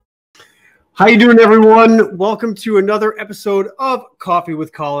How you doing, everyone? Welcome to another episode of Coffee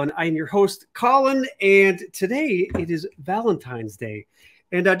with Colin. I am your host, Colin, and today it is Valentine's Day.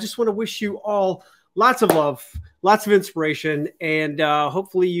 And I just want to wish you all lots of love, lots of inspiration, and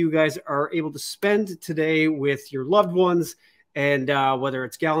hopefully you guys are able to spend today with your loved ones, and whether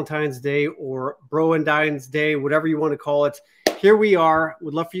it's Galentine's Day or Broendine's Day, whatever you want to call it, here we are.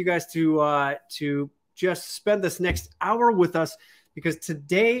 Would love for you guys to just spend this next hour with us, because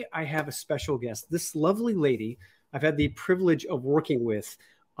today I have a special guest. This lovely lady I've had the privilege of working with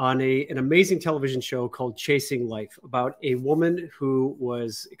on an amazing television show called Chasing Life, about a woman who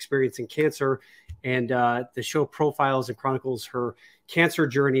was experiencing cancer, and the show profiles and chronicles her cancer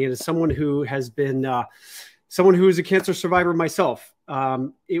journey. And as someone who has been someone who is a cancer survivor myself,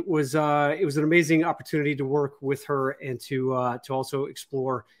 it was an amazing opportunity to work with her and to also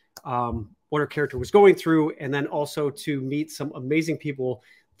explore what her character was going through, and then also to meet some amazing people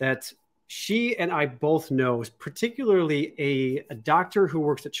that she and I both know, particularly a doctor who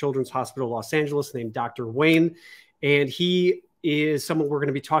works at Children's Hospital Los Angeles named Dr. Wayne. And he is someone we're going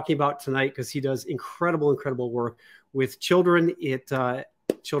to be talking about tonight because he does incredible work with children at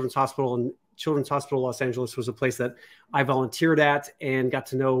Children's Hospital. And Children's Hospital Los Angeles was a place that I volunteered at and got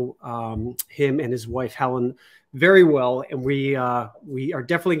to know him and his wife, Helen, very well. And we are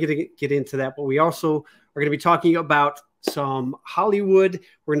definitely going to get into that. But we also are going to be talking about some Hollywood.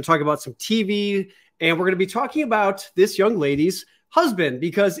 We're going to talk about some TV. And we're going to be talking about this young lady's husband,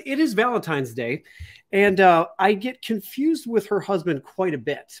 because it is Valentine's Day. And I get confused with her husband quite a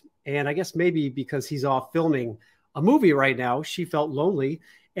bit. And I guess maybe because he's off filming a movie right now, she felt lonely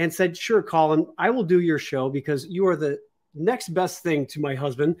and said, "Sure, Colin, I will do your show because you are the next best thing to my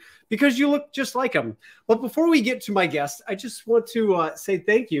husband, because you look just like him." But before we get to my guest, I just want to say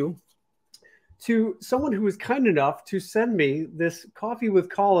thank you to someone who was kind enough to send me this Coffee with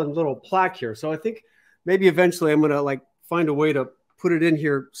Colin little plaque here. So I think maybe eventually I'm going to find a way to put it in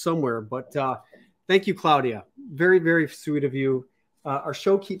here somewhere. But thank you, Claudia. Very, very sweet of you. Our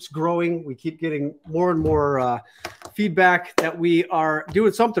show keeps growing. We keep getting more and more feedback that we are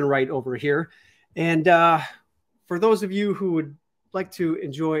doing something right over here. And for those of you who would like to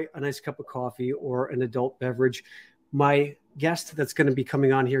enjoy a nice cup of coffee or an adult beverage, my guest that's going to be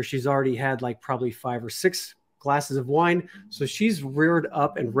coming on here, she's already had probably 5 or 6 glasses of wine. So she's reared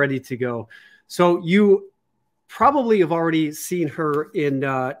up and ready to go. So you probably have already seen her in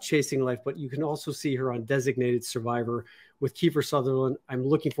Chasing Life, but you can also see her on Designated Survivor with Kiefer Sutherland. I'm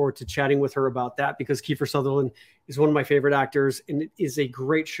looking forward to chatting with her about that, because Kiefer Sutherland is one of my favorite actors, and it is a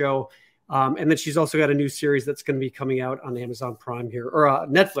great show. And then she's also got a new series that's going to be coming out on Amazon Prime here, or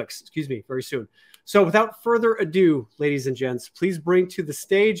Netflix, excuse me, very soon. So without further ado, ladies and gents, please bring to the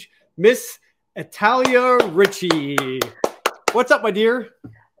stage Miss Italia Ritchie. What's up, my dear?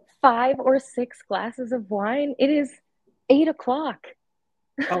 5 or 6 glasses of wine. It is 8 o'clock.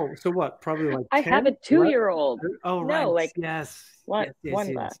 Oh, so what? Probably like 10? I have a 2-year-old. Oh, no, right. Yes. One yes.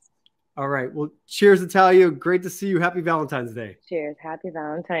 glass. All right. Well, cheers, Italia. Great to see you. Happy Valentine's Day. Cheers. Happy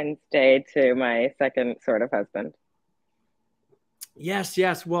Valentine's Day to my second sort of husband.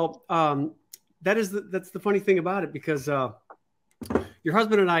 Yes. Well, that's the funny thing about it, because your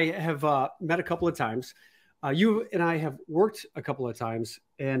husband and I have met a couple of times. You and I have worked a couple of times,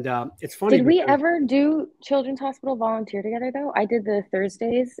 and it's funny. Did we ever do Children's Hospital volunteer together, though? I did the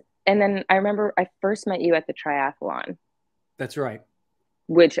Thursdays, and then I remember I first met you at the triathlon. That's right.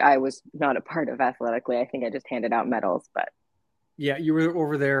 Which I was not a part of athletically. I think I just handed out medals, but. Yeah, you were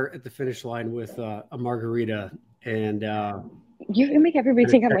over there at the finish line with a margarita, and you make everybody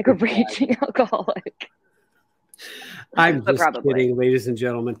think I'm like a raging alcoholic. I'm just kidding, ladies and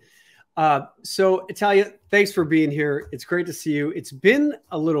gentlemen. So Italia, thanks for being here. It's great to see you. It's been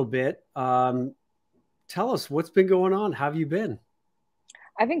a little bit. Tell us what's been going on. How have you been?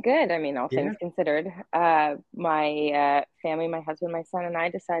 I've been good. I mean, all things considered. My family, my husband, my son, and I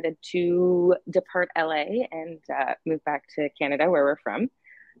decided to depart LA and move back to Canada, where we're from.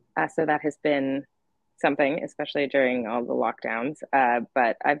 So that has been something, especially during all the lockdowns.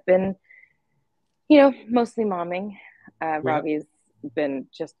 But I've been, mostly momming. Robbie's been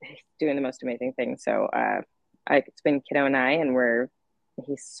just doing the most amazing thing. So it's been kiddo and I, and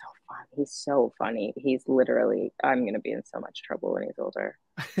he's so fun. He's so funny. He's literally, I'm going to be in so much trouble when he's older.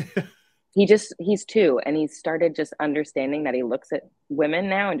 He's 2, and he's started just understanding that he looks at women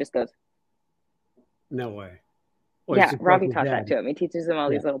now and just goes, no way. Well, yeah, Robbie taught that to him. He teaches him all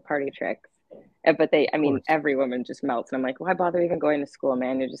these little party tricks. But every woman just melts. And I'm like, why bother even going to school,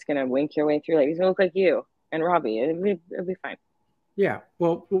 man? You're just going to wink your way through. He's going to look like you and Robbie. It'll be fine. Yeah.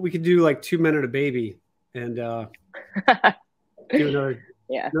 Well, we could do 2 Men and a Baby and do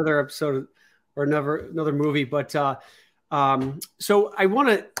another episode or another movie. But so I want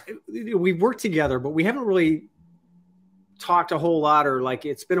to. We've worked together, but we haven't really talked a whole lot, or like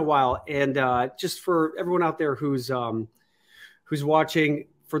it's been a while. And just for everyone out there who's watching,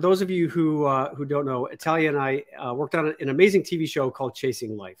 for those of you who don't know, Italia and I worked on an amazing TV show called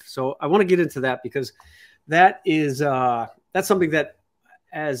Chasing Life. So I want to get into that because that is that's something that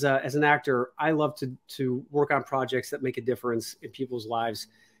as an actor I love to work on projects that make a difference in people's lives.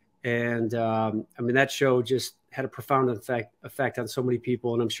 And I mean, that show just had a profound effect on so many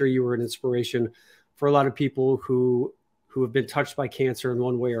people, and I'm sure you were an inspiration for a lot of people who have been touched by cancer in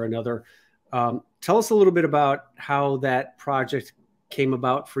one way or another. Tell us a little bit about how that project came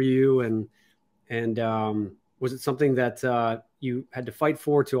about for you, and was it something that you had to fight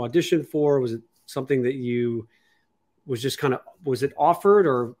for, to audition for? Was it something that you was just kind of, was it offered,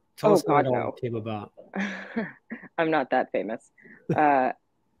 or tell us how it all came about? I'm not that famous.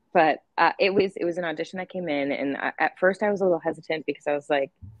 But it was an audition that came in, and at first I was a little hesitant because I was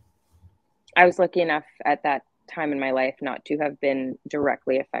like, I was lucky enough at that time in my life not to have been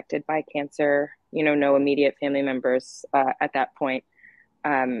directly affected by cancer, you know, no immediate family members at that point.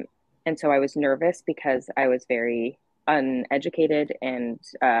 And so I was nervous because I was very uneducated and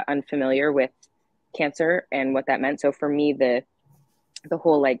unfamiliar with cancer and what that meant. So for me, the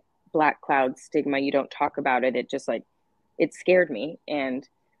whole like black cloud stigma, you don't talk about it, it just like, it scared me. And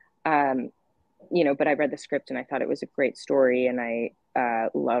you know, but I read the script and I thought it was a great story, and I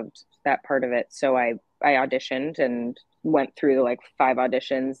loved that part of it. So I auditioned and went through the like 5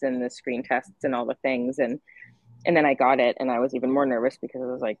 auditions and the screen tests and all the things, and then I got it, and I was even more nervous because I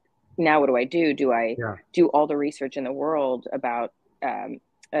was like, now what do I do? Do I do all the research in the world about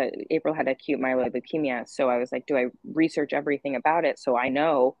April had acute myeloid leukemia, so I was like, do I research everything about it so I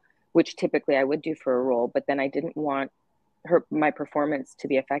know, which typically I would do for a role, but then I didn't want my performance to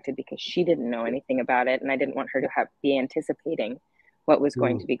be affected because she didn't know anything about it, and I didn't want her to be anticipating what was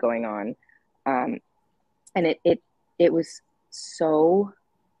going to be going on. And it was so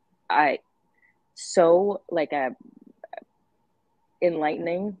like a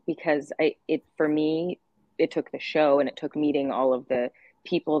enlightening, because for me, it took the show, and it took meeting all of the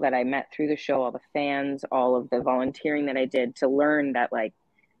people that I met through the show, all the fans, all of the volunteering that I did, to learn that like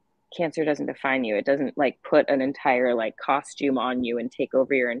cancer doesn't define you. It doesn't like put an entire like costume on you and take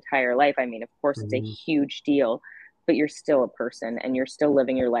over your entire life. I mean, of course it's a huge deal, but you're still a person and you're still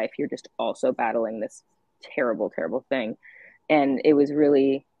living your life. You're just also battling this terrible, terrible thing. And it was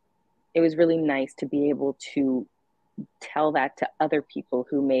really nice to be able to tell that to other people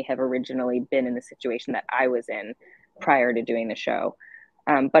who may have originally been in the situation that I was in prior to doing the show.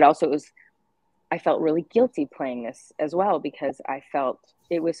 But also I felt really guilty playing this as well, because I felt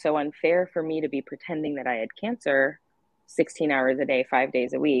it was so unfair for me to be pretending that I had cancer 16 hours a day, 5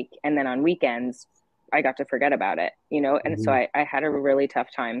 days a week. And then on weekends, I got to forget about it, you know? And so I had a really tough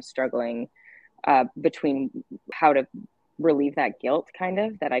time struggling between how to relieve that guilt, kind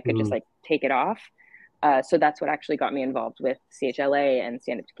of, that I could just like take it off. So that's what actually got me involved with CHLA and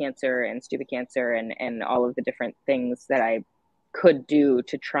Stand Up to Cancer and Stupid Cancer and all of the different things that I could do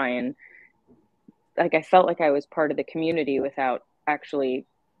to try and, like, I felt like I was part of the community without actually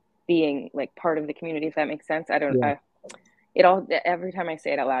being like part of the community, if that makes sense. I don't, every time I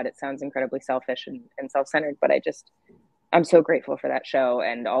say it out loud, it sounds incredibly selfish and self-centered, but I'm so grateful for that show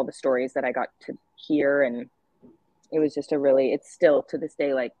and all the stories that I got to hear. And it was just it's still to this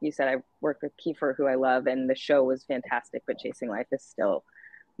day, like you said, I worked with Kiefer, who I love, and the show was fantastic, but Chasing Life is still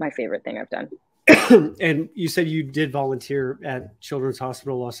my favorite thing I've done. And you said you did volunteer at Children's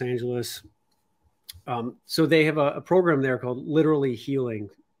Hospital Los Angeles. So they have a program there called Literally Healing,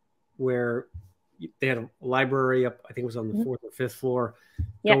 where they had a library up, I think it was on the 4th or 5th floor.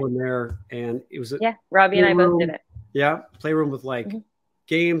 Go in there, and it was Robbie and I both did it. Yeah, playroom with like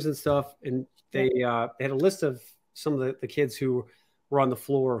games and stuff, and they had a list of some of the kids who were on the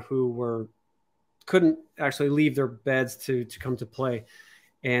floor who couldn't actually leave their beds to come to play.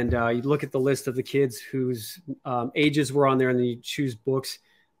 And you look at the list of the kids whose ages were on there, and then you choose books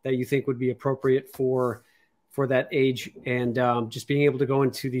that you think would be appropriate for that age. And just being able to go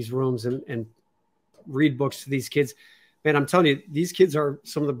into these rooms and read books to these kids, man, I'm telling you, these kids are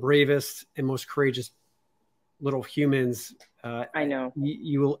some of the bravest and most courageous little humans I know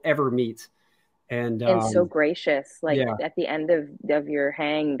you will ever meet. And so gracious. Like at the end of your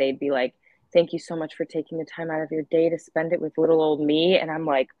hang, they'd be like, thank you so much for taking the time out of your day to spend it with little old me. And I'm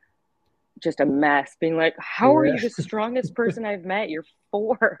like, just a mess, being like, how are you the strongest person I've met? You're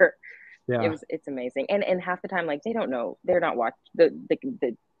 4. It's amazing. And half the time, like, they don't know, they're not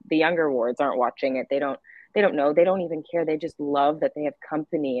the younger wards aren't watching it. They don't know, they don't even care. They just love that they have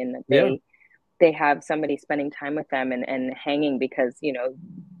company and that they have somebody spending time with them and hanging, because, you know,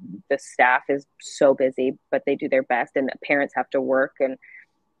 the staff is so busy, but they do their best, and the parents have to work, and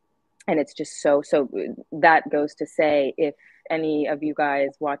it's just so that goes to say, if any of you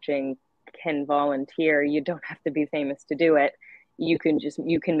guys watching can volunteer, you don't have to be famous to do it. You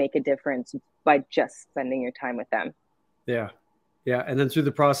can make a difference by just spending your time with them. Yeah. Yeah. And then through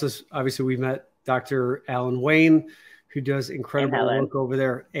the process, obviously we met Dr. Alan Wayne, who does incredible work over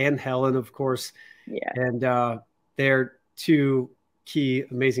there, and Helen, of course. Yeah. And they're two key,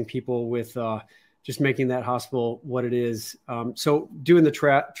 amazing people with just making that hospital what it is. So doing the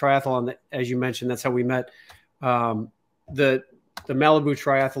triathlon, as you mentioned, that's how we met. The Malibu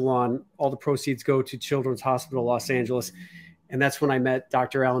Triathlon, all the proceeds go to Children's Hospital Los Angeles. And that's when I met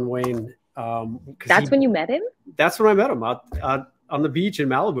Dr. Alan Wayne. When you met him? That's when I met him out on the beach in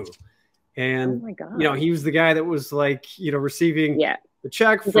Malibu. And, oh my God, you know, he was the guy that was like, you know, receiving the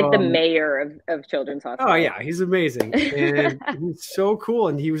check. He's like the mayor of Children's Hospital. Oh yeah, he's amazing. And he's so cool.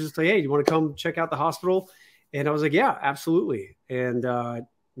 And he was just like, hey, you want to come check out the hospital? And I was like, yeah, absolutely. And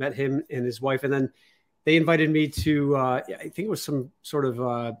met him and his wife. And then they invited me to, I think it was some sort of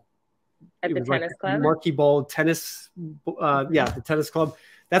at the tennis club, Marquee Ball tennis. The tennis club.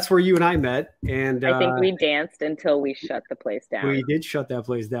 That's where you and I met. And I think we danced until we shut the place down. We did shut that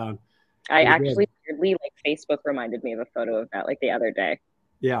place down. I actually weirdly, like, Facebook reminded me of a photo of that, like, the other day.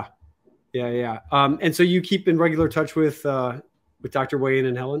 Yeah. And so you keep in regular touch with Dr. Wayne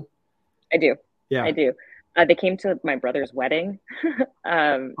and Helen? I do. Yeah, I do. They came to my brother's wedding.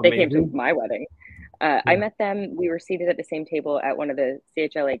 They came to my wedding. I met them. We were seated at the same table at one of the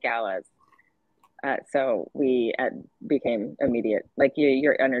CHLA galas. So we became immediate. Like,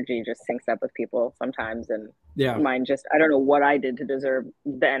 your energy just syncs up with people sometimes, and mine just, I don't know what I did to deserve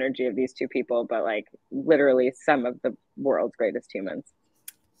the energy of these two people, but like literally some of the world's greatest humans.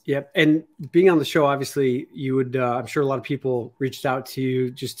 Yep. And being on the show, obviously you would, I'm sure a lot of people reached out to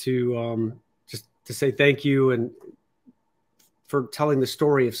you just to say thank you, and for telling the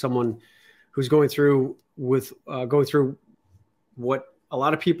story of someone who's going through what a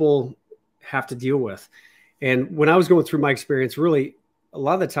lot of people have to deal with. And when I was going through my experience, really a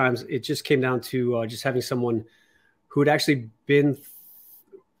lot of the times it just came down to just having someone who had actually been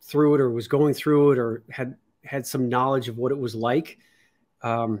through it, or was going through it, or had some knowledge of what it was like.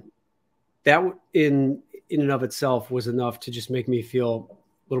 That in and of itself was enough to just make me feel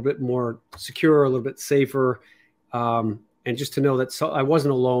a little bit more secure, a little bit safer. And just to know that I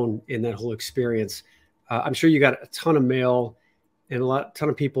wasn't alone in that whole experience. I'm sure you got a ton of mail and a ton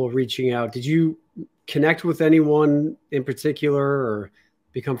of people reaching out. Did you connect with anyone in particular, or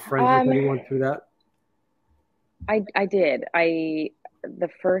become friends with anyone through that? I did. The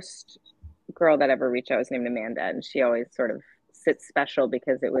first girl that ever reached out was named Amanda, and she always sort of sits special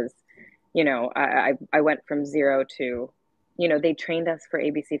because it was, you know, I went from zero to, you know, they trained us for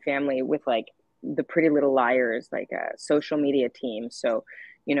ABC Family with like the Pretty Little Liars, like a social media team. So,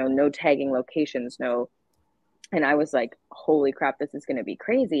 you know, no tagging locations, and I was like, holy crap, this is going to be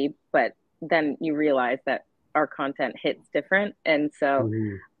crazy. But then you realize that our content hits different. And so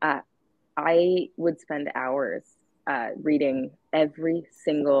I would spend hours reading every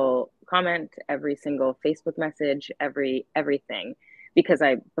single comment, every single Facebook message, everything, because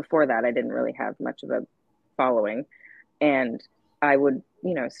before that, I didn't really have much of a following. And I would,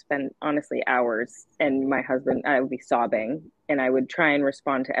 you know, spend honestly hours, and my husband, I would be sobbing, and I would try and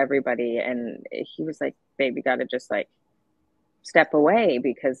respond to everybody. And he was like, babe, you got to just like step away,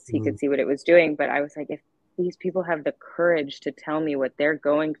 because he could see what it was doing. But I was like, if these people have the courage to tell me what they're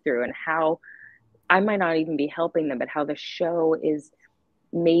going through, and how I might not even be helping them, but how the show is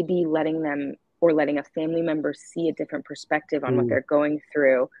maybe letting them, or letting a family member see a different perspective on what they're going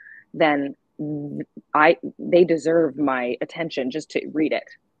through, then they deserve my attention just to read it.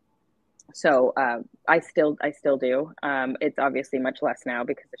 So I still do. It's obviously much less now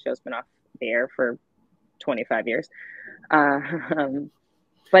because the show's been off the air for 25 years.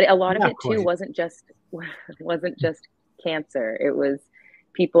 But a lot of it too wasn't just cancer. It was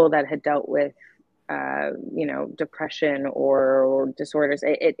people that had dealt with you know, depression or disorders.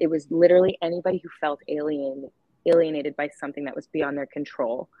 It was literally anybody who felt alienated by something that was beyond their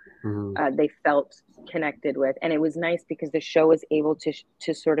control. They felt connected with. And it was nice because the show was able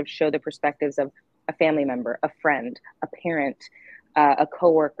to sort of show the perspectives of a family member, a friend, a parent, a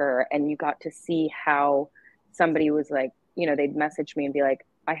coworker. And you got to see how somebody was like, you know, they'd message me and be like,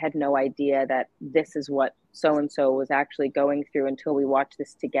 I had no idea that this is what so-and-so was actually going through until we watched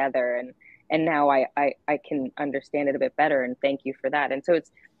this together. And now I can understand it a bit better, and thank you for that. And so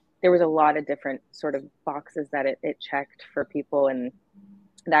there was a lot of different sort of boxes that it checked for people. And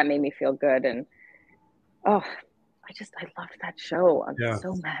that made me feel good. And oh, I loved that show. I'm Yeah.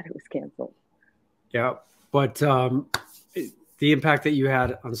 so mad it was canceled. Yeah. But the impact that you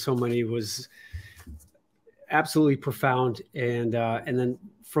had on so many was absolutely profound. And then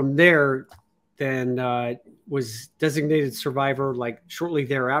from there, then was Designated Survivor like shortly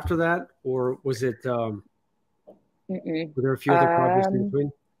thereafter that, or was it? Were there a few other projects in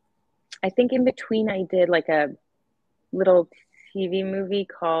between? I think in between I did like a little TV movie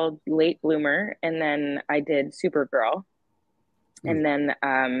called Late Bloomer, and then I did Supergirl, Mm.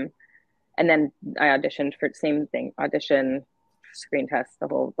 and then I auditioned for the same thing, audition, screen test, the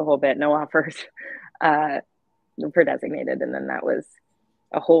whole bit, no offers, uh, for Designated, and then that was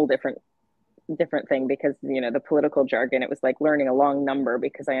a whole different thing because the political jargon, it was like learning a long number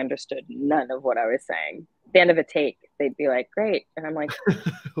because I understood none of what I was saying. At the end of a take, they'd be like, "Great," and I'm like,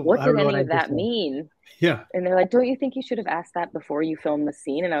 "What I did don't know what any I of just that said. mean?" Yeah. And they're like, "Don't you think you should have asked that before you filmed the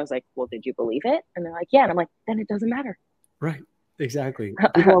scene?" And I was like, "Well, did you believe it?" And they're like, "Yeah." And I'm like, "Then it doesn't matter." Right. Exactly.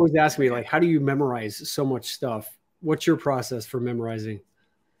 People always ask me, like, how do you memorize so much stuff? What's your process for memorizing?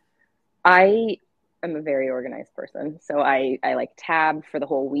 I am a very organized person. So I like tab for the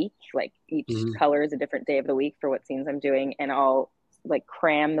whole week. Like each Mhm. color is a different day of the week for what scenes I'm doing. And I'll like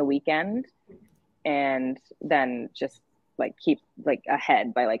cram the weekend and then just like keep like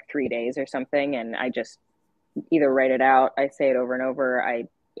ahead by like 3 days or something. And I just either write it out, I say it over and over.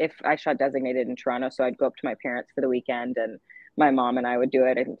 If I shot Designated in Toronto, so I'd go up to my parents for the weekend and my mom and I would do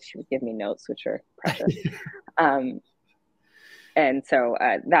it and she would give me notes, which are precious. Um, and so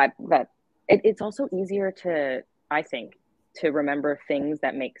it's also easier to, I think, to remember things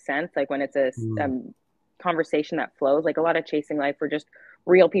that make sense, like when it's a Mm. conversation that flows. Like a lot of Chasing Life were just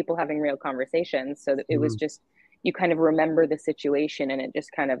real people having real conversations, so it was Mhm. just, you kind of remember the situation and it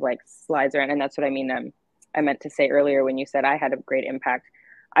just kind of like slides around. And that's what I mean. I meant to say earlier when you said I had a great impact,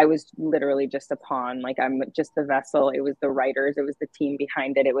 I was literally just a pawn. Like I'm just the vessel. It was the writers, it was the team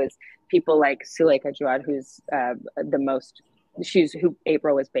behind it, it was people like Suleika Jawad, who's the most, she's who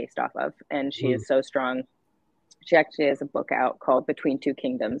April was based off of, and she Mm. is so strong. She actually has a book out called Between Two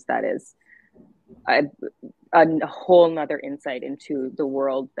Kingdoms that is a, a whole nother insight into the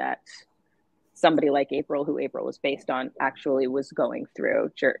world that somebody like April, who April was based on, actually was going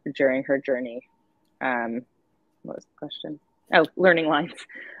through during her journey. What was the question? Oh, learning lines.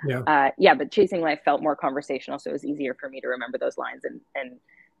 Yeah. Yeah, but Chasing Life felt more conversational, so it was easier for me to remember those lines. And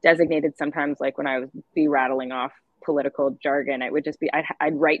Designated, sometimes, like when I was be rattling off political jargon, it would just be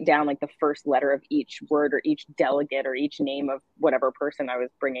I'd write down like the first letter of each word or each delegate or each name of whatever person I was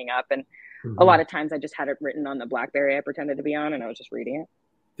bringing up, and a lot Mhm. of times I just had it written on the BlackBerry I pretended to be on, and I was just reading it.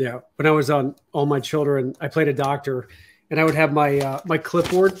 Yeah. When I was on All My Children, I played a doctor, and I would have my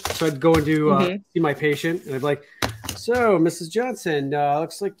clipboard. So I'd go into Mm-hmm. see my patient, and I'd be like, "So, Mrs. Johnson,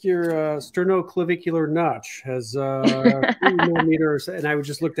 looks like your sternoclavicular notch has 3 millimeters." And I would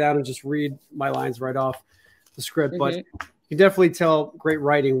just look down and just read my lines right off the script. But Mm-hmm. you definitely tell great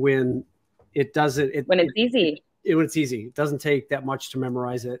writing when it doesn't When it's easy. when it's easy. It doesn't take that much to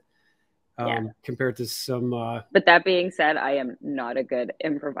memorize it, Yeah. compared to some. But that being said, I am not a good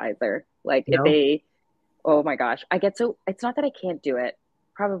improviser. Like if No. oh my gosh, I get so, it's not that I can't do it,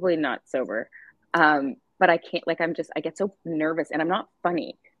 probably not sober. But I can't, like, I get so nervous and I'm not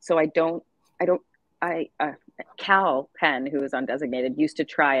funny. So I don't, Cal Penn, who was on Designated, used to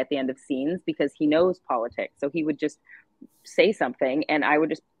try at the end of scenes because he knows politics. So he would just say something and I would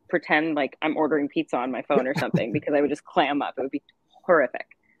just pretend like I'm ordering pizza on my phone or something because I would just clam up. It would be horrific.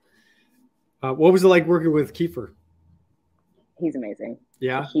 What was it like working with Kiefer? He's amazing.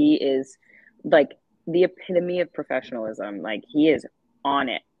 Yeah. He is like the epitome of professionalism. Like he is on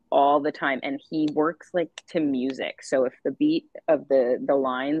it all the time and he works like to music. So if the beat of the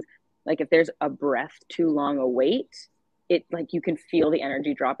lines, like if there's a breath too long a wait, it like you can feel the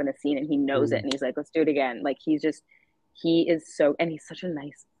energy drop in a scene and he knows it Mm. and he's like, let's do it again. Like he is so, and he's such a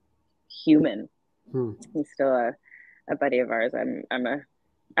nice human. Hmm. He's still a buddy of ours.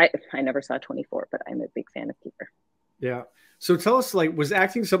 I never saw 24, but I'm a big fan of Keeper. Yeah. So tell us, like, was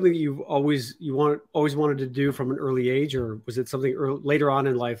acting something that always wanted to do from an early age, or was it something later on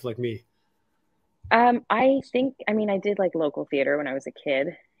in life, like me? I think, I mean, I did like local theater when I was a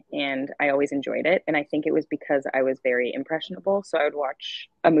kid and I always enjoyed it. And I think it was because I was very impressionable. So I would watch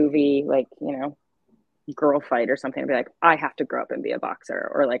a movie like, Girl Fight or something and be like, I have to grow up and be a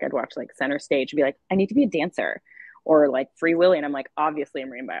boxer. Or like I'd watch like Center Stage and be like, I need to be a dancer. Or like Free Willy. And I'm like, obviously, a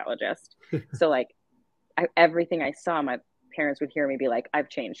marine biologist. So like everything I saw, my parents would hear me be like, I've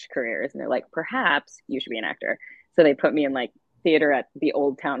changed careers. And they're like, perhaps you should be an actor. So they put me in like theater at the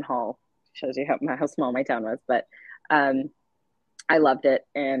old town hall. Shows you how small my town was. But um, I loved it,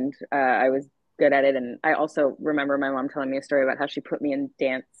 and I was good at it. And I also remember my mom telling me a story about how she put me in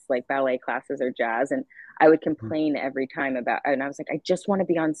dance, like ballet classes or jazz, and I would complain every time about, and I was like, I just want to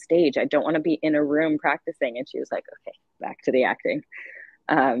be on stage. I don't want to be in a room practicing. And she was like, okay, back to the acting.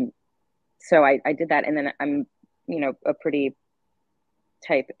 Um, so I did that, and then I'm, a pretty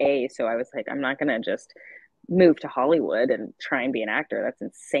type A, so I was like, I'm not gonna just move to Hollywood and try and be an actor. That's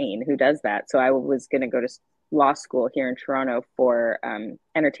insane. Who does that? So I was gonna go to law school here in Toronto for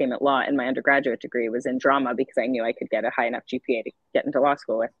entertainment law, and my undergraduate degree was in drama because I knew I could get a high enough GPA to get into law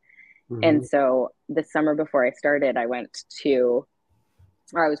school with. And so the summer before I started, I was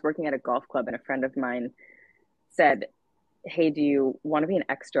working at a golf club, and a friend of mine said, hey, do you want to be an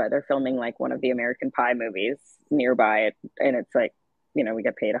extra? They're filming like one of the American Pie movies nearby, and it's like, we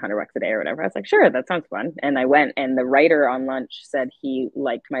get paid $100 a day or whatever. I was like, sure, that sounds fun. And I went, and the writer on lunch said he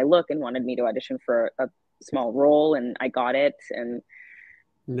liked my look and wanted me to audition for a small role, and I got it, and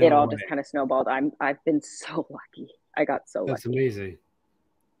it all just kind of snowballed. I've been so lucky. I got so lucky. That's amazing.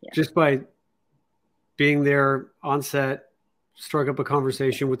 Yeah. Just by being there on set, struck up a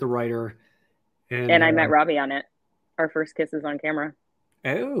conversation with the writer. And I met Robbie on it. Our first kisses on camera.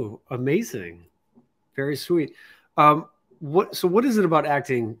 Oh, amazing. Very sweet. What is it about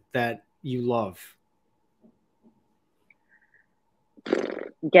acting that you love?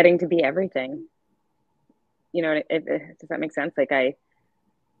 Getting to be everything. Does that make sense? Like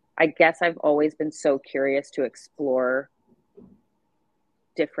I guess I've always been so curious to explore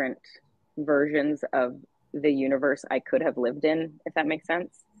different versions of the universe I could have lived in, if that makes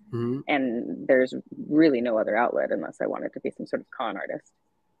sense. And there's really no other outlet unless I wanted to be some sort of con artist.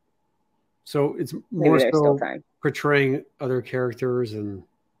 So it's more so portraying other characters and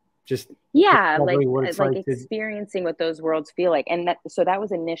just like experiencing what those worlds feel like. And that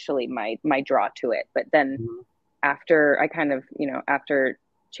was initially my draw to it. But then after I kind of, after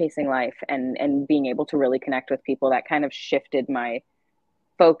chasing life and being able to really connect with people, that kind of shifted my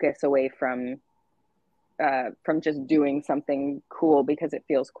focus away from just doing something cool because it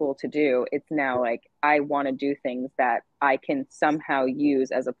feels cool to do. It's now like I want to do things that I can somehow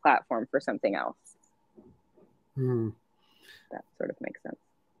use as a platform for something else. That sort of makes sense.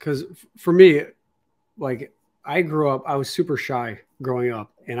 Because for me, like I was super shy growing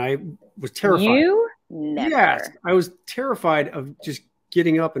up, and I was terrified. You never. Yes, I was terrified of just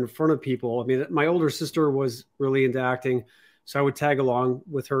getting up in front of people. I mean, my older sister was really into acting, so I would tag along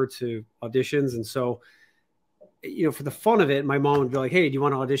with her to auditions, and so, for the fun of it, my mom would be like, hey, do you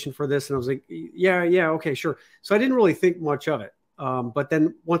want to audition for this? And I was like, yeah, okay, sure. So I didn't really think much of it. But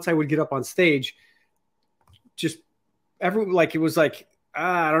then once I would get up on stage, just it was like,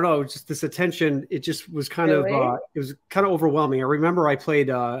 I don't know, just this attention. It just was kind of, it was kind of overwhelming. I remember I played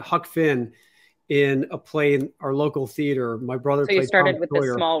Huck Finn in a play in our local theater. My brother played. So you started with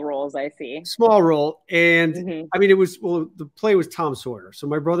the small roles, I see. Small role. And I mean, the play was Tom Sawyer. So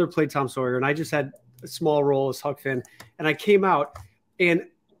my brother played Tom Sawyer, and I just had a small role as Huck Finn. And I came out, and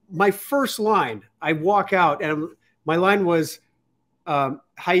my first line, I walk out, and my line was,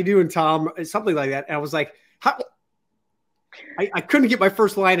 how you doing, Tom? Something like that. And I was like, I couldn't get my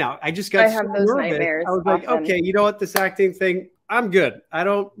first line out. I just got so nervous. Nightmares. I was like, okay, you know what? This acting thing, I'm good. I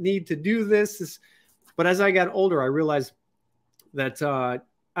don't need to do this. But as I got older, I realized that, I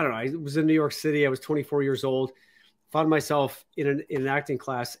don't know, I was in New York City. I was 24 years old, found myself in an acting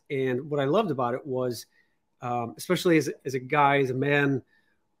class. And what I loved about it was, especially as a guy, as a man,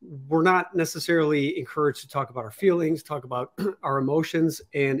 we're not necessarily encouraged to talk about our feelings, talk about our emotions.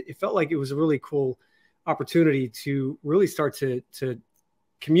 And it felt like it was a really cool opportunity to really start to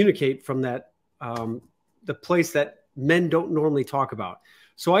communicate from that, the place that men don't normally talk about.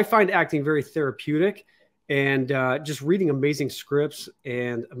 So I find acting very therapeutic, and just reading amazing scripts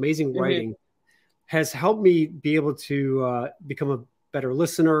and amazing writing has helped me be able to become a better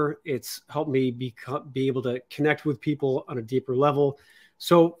listener. It's helped me be able to connect with people on a deeper level.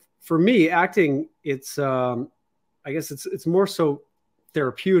 So for me, acting, it's, I guess it's more so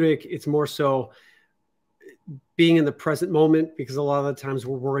therapeutic. It's more so being in the present moment, because a lot of the times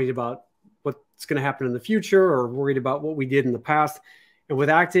we're worried about what's going to happen in the future, or worried about what we did in the past. And with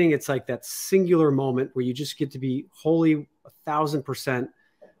acting, it's like that singular moment where you just get to be wholly 1,000%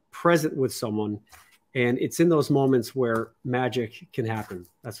 present with someone. And it's in those moments where magic can happen.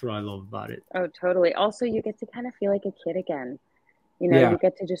 That's what I love about it. Oh, totally. Also, you get to kind of feel like a kid again. You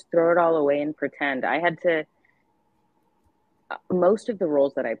get to just throw it all away and pretend. Most of the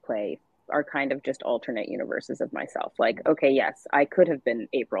roles that I play are kind of just alternate universes of myself. Like, okay, yes, I could have been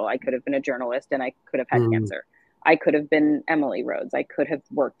April. I could have been a journalist, and I could have had cancer. I could have been Emily Rhodes. I could have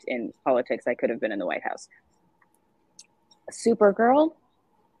worked in politics. I could have been in the White House. Supergirl,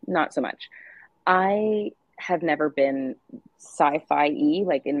 not so much. I have never been sci-fi-y,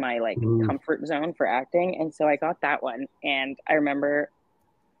 like in my like Mm. comfort zone for acting. And so I got that one. And I remember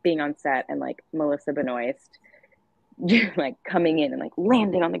being on set and like Melissa Benoist like coming in and like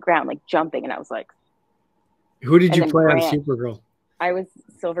landing on the ground, like jumping. And I was like, Who did and you then play on Grant, Supergirl? I was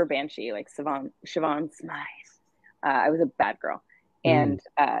Silver Banshee, like Siobhan Smythe. I was a bad girl. Mm.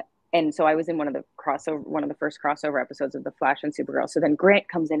 And so I was in one of the first crossover episodes of The Flash and Supergirl. So then Grant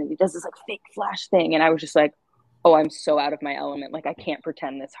comes in and he does this like fake Flash thing. And I was just like, oh, I'm so out of my element. Like I can't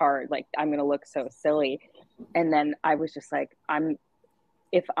pretend this hard. Like I'm going to look so silly. And then I was just like,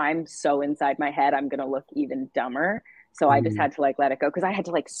 if I'm so inside my head, I'm going to look even dumber. So I just Mm. had to like let it go because I had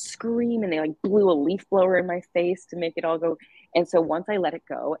to like scream and they like blew a leaf blower in my face to make it all go. And so once I let it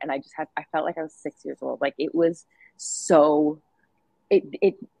go and I felt like I was 6 years old. Like it was so,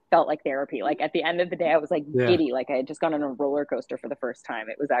 it felt like therapy. Like at the end of the day, I was like Yeah. giddy. Like I had just gone on a roller coaster for the first time.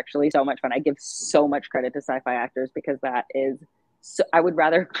 It was actually so much fun. I give so much credit to sci-fi actors because that is, so, I would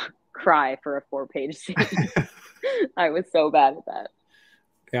rather cry for a 4-page scene. I was so bad at that.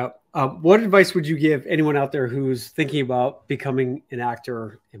 Yeah. What advice would you give anyone out there who's thinking about becoming an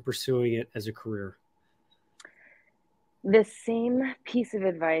actor and pursuing it as a career? The same piece of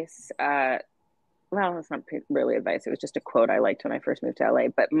advice, well, it's not really advice. It was just a quote I liked when I first moved to LA.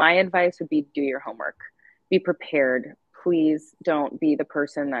 But my advice would be do your homework, be prepared. Please don't be the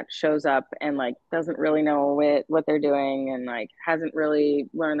person that shows up and like doesn't really know what they're doing and like hasn't really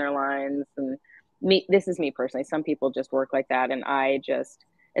learned their lines. And this is me personally. Some people just work like that. And I just,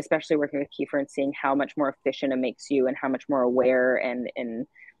 especially working with Kiefer and seeing how much more efficient it makes you and how much more aware and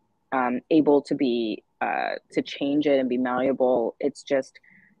able to be, to change it and be malleable. It's just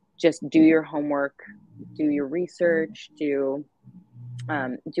do your homework, do your research, do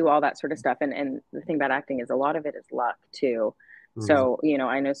all that sort of stuff. And the thing about acting is a lot of it is luck too. Mm. So, you know,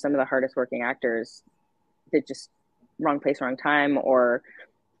 I know some of the hardest working actors that just wrong place, wrong time, or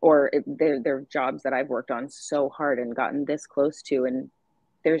they're jobs that I've worked on so hard and gotten this close to. And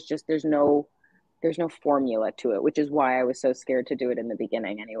there's no formula to it, which is why I was so scared to do it in the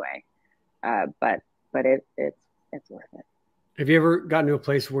beginning anyway. But it's worth it. Have you ever gotten to a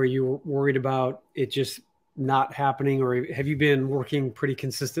place where you were worried about it just not happening, or have you been working pretty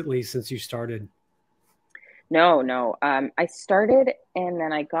consistently since you started? No. I started and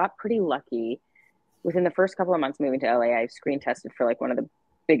then I got pretty lucky. Within the first couple of months moving to LA, I screen tested for like one of the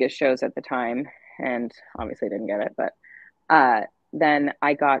biggest shows at the time and obviously didn't get it. But then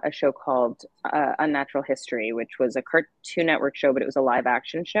I got a show called Unnatural History, which was a Cartoon Network show, but it was a live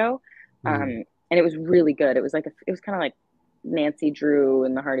action show. Mm. And it was really good. It was it was kind of like Nancy Drew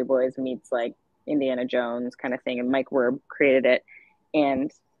and the Hardy Boys meets like Indiana Jones kind of thing. And Mike Werb created it.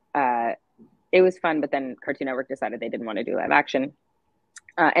 And uh, it was fun, but then Cartoon Network decided they didn't want to do live action.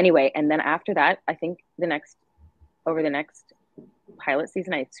 Anyway, and then after that, I think over the next pilot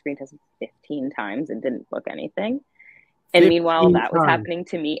season, I screen tested 15 times and didn't book anything. And meanwhile, 15 that was times. happening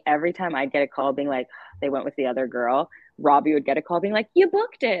to me every time I'd get a call being like, they went with the other girl. Robbie would get a call being like, you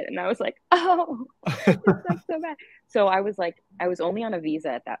booked it. And I was like, oh, this sucks so bad. So I was like, I was only on a visa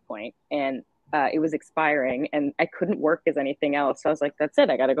at that point and it was expiring and I couldn't work as anything else. So I was like, that's it.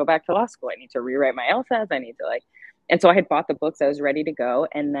 I got to go back to law school. I need to rewrite my LSATs. I need to like, and so I had bought the books. I was ready to go.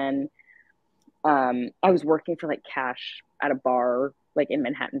 And then I was working for like cash at a bar, like in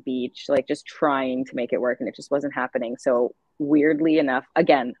Manhattan Beach, like just trying to make it work. And it just wasn't happening. So weirdly enough,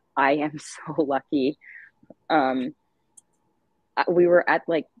 again, I am so lucky. Um, we were at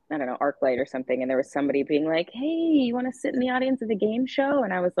like I don't know ArcLight or something, and there was somebody being like, "Hey, you want to sit in the audience of the game show?"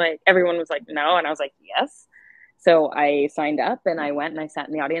 And I was like, everyone was like, "No," and I was like, "Yes." So I signed up and I went and I sat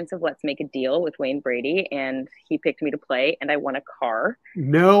in the audience of Let's Make a Deal with Wayne Brady, and he picked me to play, and I won a car.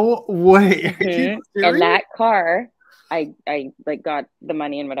 No way. Mm-hmm. And that car, I like got the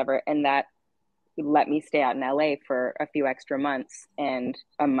money and whatever, and that let me stay out in LA for a few extra months. And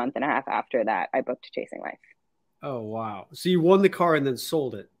a month and a half after that, I booked Chasing Life. Oh, wow. So you won the car and then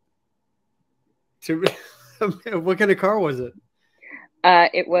sold it to what kind of car was it?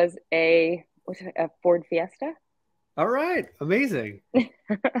 It was a Ford Fiesta. All right. Amazing.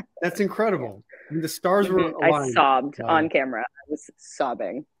 That's incredible. I mean, the stars were aligned. I sobbed on camera. I was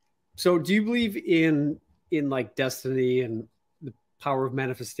sobbing. So do you believe in like destiny and the power of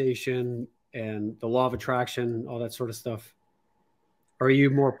manifestation and the law of attraction, all that sort of stuff? Or are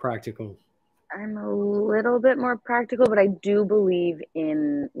you more practical? I'm a little bit more practical, but I do believe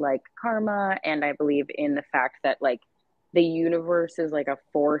in like karma, and I believe in the fact that like the universe is like a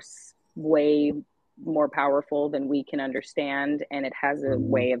force way more powerful than we can understand, and it has a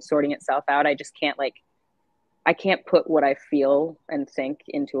way of sorting itself out. I just can't like I can't put what I feel and think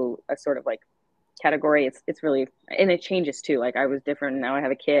into a sort of like category. It's really, and it changes too. Like I was different. Now I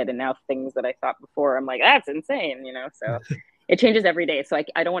have a kid, and now things that I thought before, I'm like, that's insane, you know? So it changes every day. So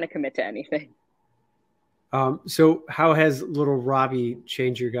I don't want to commit to anything. So how has little Robbie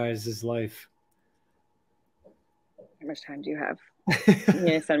changed your guys' life? How much time do you have? You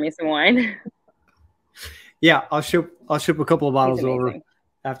gonna send me some wine? Yeah, I'll ship a couple of bottles over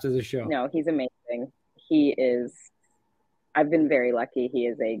after the show. No, he's amazing. He is, I've been very lucky. He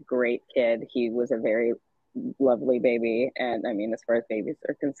is a great kid. He was a very lovely baby. And I mean, as far as babies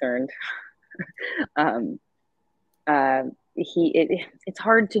are concerned, it's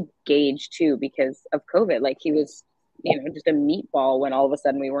hard to gauge too because of COVID. Like he was, you know, just a meatball when all of a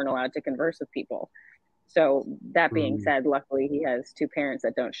sudden we weren't allowed to converse with people. So that being said, luckily he has two parents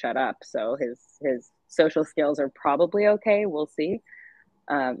that don't shut up. So his social skills are probably okay. We'll see.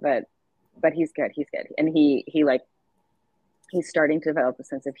 But he's good. He's good. And he's starting to develop a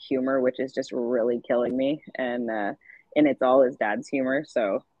sense of humor, which is just really killing me. And it's all his dad's humor.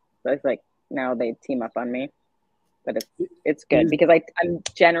 So it's like now they team up on me. But it's good because I'm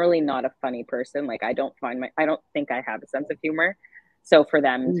generally not a funny person. Like I don't think I have a sense of humor. So for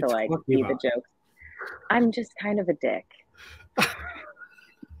them to like see the jokes, I'm just kind of a dick.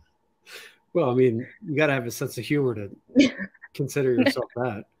 Well, I mean, you got to have a sense of humor to consider yourself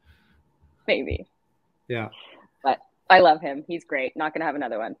that. Maybe. Yeah. But I love him. He's great. Not going to have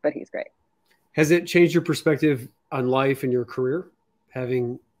another one, but he's great. Has it changed your perspective on life and your career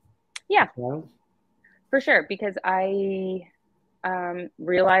having a child? For sure, because I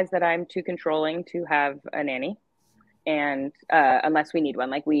realized that I'm too controlling to have a nanny. And unless we need one,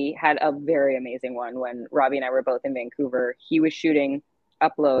 like we had a very amazing one when Robbie and I were both in Vancouver. He was shooting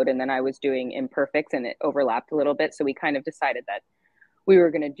Upload and then I was doing Imperfects and it overlapped a little bit. So we kind of decided that we were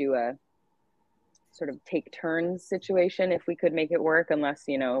going to do a sort of take turns situation if we could make it work, unless,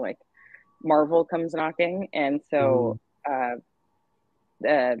 you know, like Marvel comes knocking. And so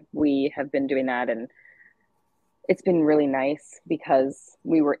we have been doing that, and it's been really nice because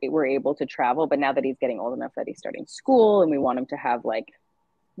we were able to travel. But now that he's getting old enough that he's starting school and we want him to have like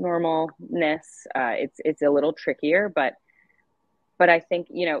normalness, it's a little trickier. But I think,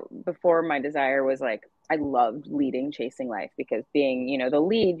 you know, before my desire was like, I loved leading Chasing Life because being, you know, the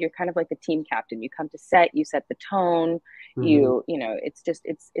lead, you're kind of like the team captain. You come to set, you set the tone, you know, it's just,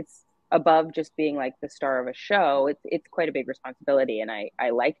 it's above just being like the star of a show. It's quite a big responsibility, and I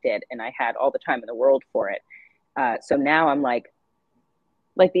liked it, and I had all the time in the world for it. So now I'm like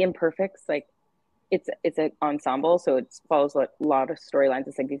the Imperfects, like it's an ensemble. So it follows a lot of storylines.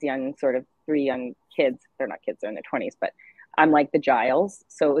 It's like these young, sort of three young kids. They're not kids, they're in their 20s, but I'm like the Giles.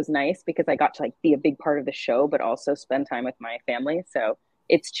 So it was nice because I got to like be a big part of the show, but also spend time with my family. So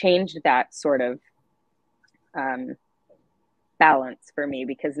it's changed that sort of balance for me,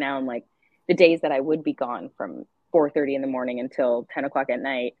 because now I'm like, the days that I would be gone from 4:30 in the morning until 10 o'clock at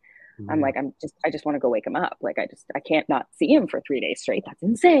night, I'm like, I just want to go wake him up. Like, I can't not see him for 3 days straight. That's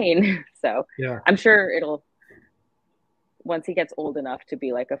insane. So yeah. I'm sure once he gets old enough to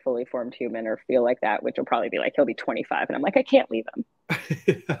be like a fully formed human or feel like that, which will probably be like, he'll be 25. And I'm like, I can't leave him.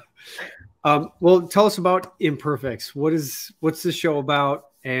 Well, tell us about Imperfects. What's the show about,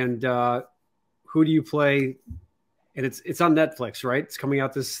 and who do you play? And it's on Netflix, right? It's coming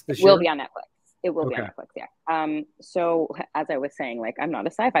out this year? It will be on Netflix. It will be on Netflix, yeah. So as I was saying, like, I'm not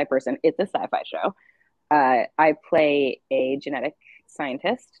a sci-fi person. It's a sci-fi show. I play a genetic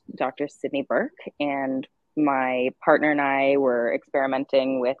scientist, Dr. Sydney Burke, and my partner and I were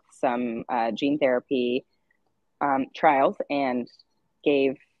experimenting with some gene therapy trials and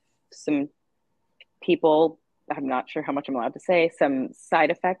gave some people, I'm not sure how much I'm allowed to say, some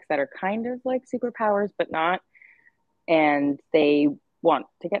side effects that are kind of like superpowers, but not. And they want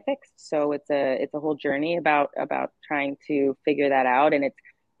to get fixed. So it's a whole journey about trying to figure that out. And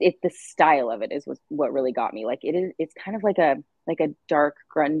it's the style of it is what really got me. Like it's kind of like a dark,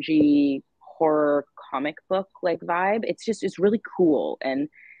 grungy horror comic book like vibe. It's really cool. And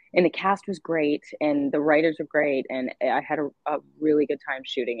the cast was great, and the writers were great, and I had a really good time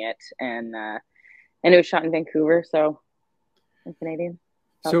shooting it. And it was shot in Vancouver, so I'm Canadian.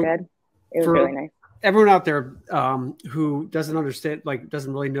 Felt good. It was really nice. Everyone out there who doesn't understand, like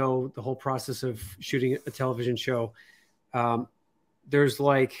doesn't really know the whole process of shooting a television show, there's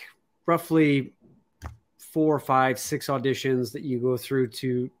like roughly 4, 5, 6 auditions that you go through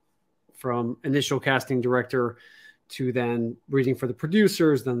from initial casting director to then reading for the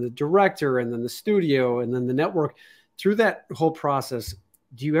producers, then the director, and then the studio, and then the network. Through that whole process,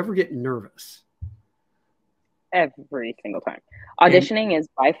 do you ever get nervous? Every single time. Auditioning is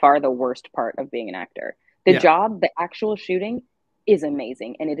by far the worst part of being an actor. The job, the actual shooting is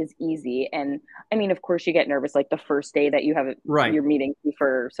amazing and it is easy. And I mean, of course you get nervous like the first day that you have your meeting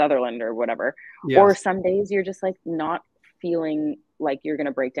for Sutherland or whatever. Yes. Or some days you're just like not feeling like you're going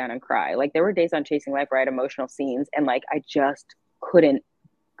to break down and cry. Like there were days on Chasing Life where I had emotional scenes and like I just couldn't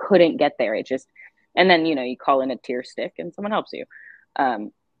get there. It just, and then, you know, you call in a tear stick and someone helps you.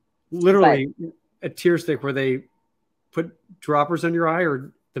 Literally a tear stick where they put droppers on your eye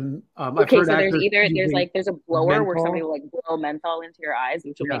or the okay, so there's a blower menthol, where somebody will like blow menthol into your eyes,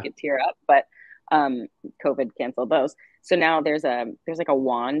 which will make it tear up, but COVID canceled those. So now there's like a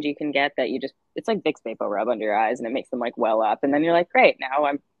wand you can get that you just, it's like Vicks Vapor Rub under your eyes and it makes them like well up, and then you're like, great, now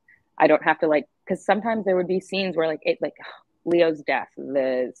I don't have to like, because sometimes there would be scenes where like Leo's death,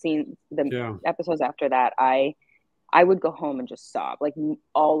 the episodes after that, I would go home and just sob. Like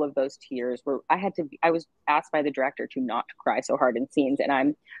all of those tears were, I was asked by the director to not cry so hard in scenes. And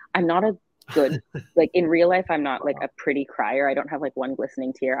I'm not a good, like in real life, I'm not like a pretty crier. I don't have like one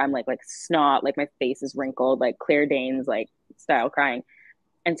glistening tear. I'm like snot, like my face is wrinkled, like Claire Danes, like style crying.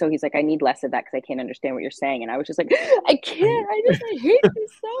 And so he's like, I need less of that because I can't understand what you're saying. And I was just like, I can't, I hate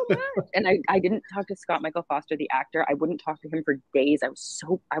this so much. And I didn't talk to Scott Michael Foster, the actor. I wouldn't talk to him for days. I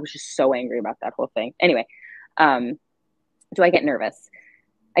was just so angry about that whole thing. Anyway, do I get nervous?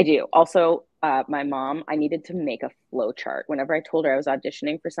 I do. Also, my mom, I needed to make a flow chart. Whenever I told her I was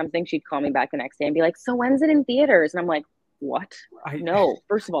auditioning for something, she'd call me back the next day and be like, so when's it in theaters? And I'm like, what? No,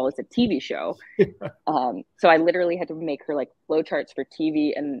 first of all, it's a TV show. So I literally had to make her like flow charts for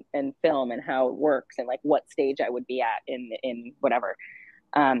TV and film and how it works and like what stage I would be at in whatever.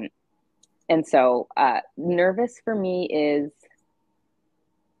 And so nervous for me is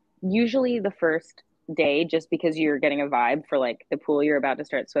usually the first day, just because you're getting a vibe for like the pool you're about to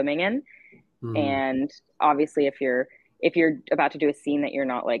start swimming in. And obviously if you're about to do a scene that you're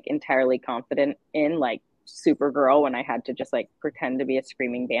not like entirely confident in, like Supergirl, when I had to just like pretend to be a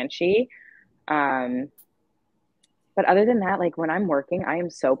screaming banshee. But other than that, like when I'm working, I am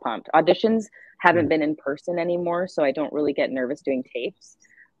so pumped. Auditions haven't been in person anymore, so I don't really get nervous doing tapes.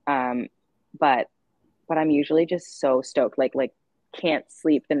 But I'm usually just so stoked, like can't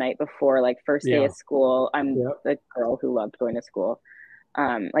sleep the night before, like first day of school. I'm the girl who loved going to school.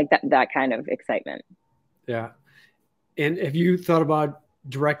 Like that kind of excitement. Yeah. And have you thought about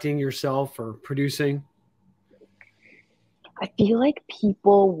directing yourself or producing? I feel like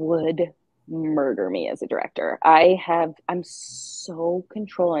people would murder me as a director. I'm so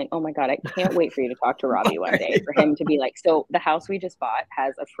controlling. Oh my God. I can't wait for you to talk to Robbie one day, for him to be like, so the house we just bought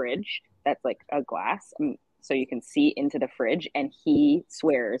has a fridge that's like a glass. So you can see into the fridge, and he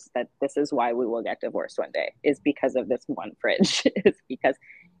swears that this is why we will get divorced one day, is because of this one fridge. It's because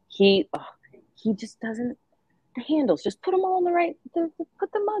he just doesn't, the handles, just put them all in the right,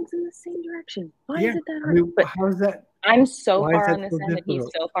 put the mugs in the same direction. Why is it that hard? But how is that? I'm so far on this end and he's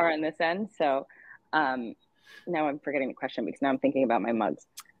so far on this end. So now I'm forgetting the question because now I'm thinking about my mugs.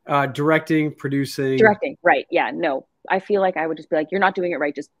 Directing, producing. Directing, right. Yeah, no. I feel like I would just be like, you're not doing it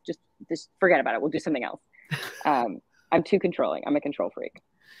right. Just forget about it. We'll do something else. I'm too controlling. I'm a control freak.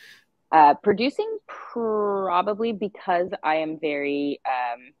 Producing, probably because I am very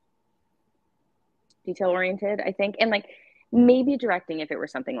detail oriented, I think. And like maybe directing if it were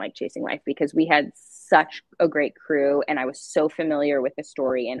something like Chasing Life, because we had such a great crew and I was so familiar with the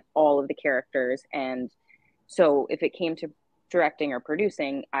story and all of the characters. And so if it came to directing or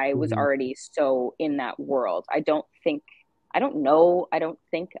producing, I was already so in that world. I don't think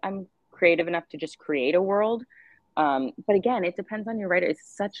I'm creative enough to just create a world. But again, it depends on your writer. It's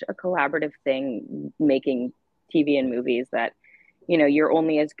such a collaborative thing, making TV and movies, that, you know, you're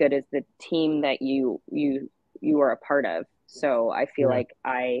only as good as the team that you are a part of. So I feel like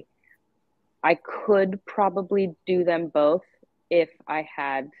I could probably do them both if I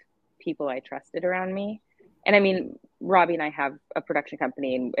had people I trusted around me. And I mean, Robbie and I have a production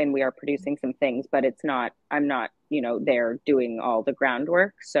company and we are producing some things, but I'm not, you know, there doing all the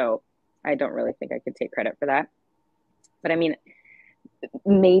groundwork. So I don't really think I could take credit for that. But I mean,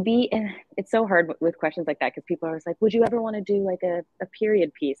 maybe, and it's so hard with questions like that because people are always like, would you ever want to do like a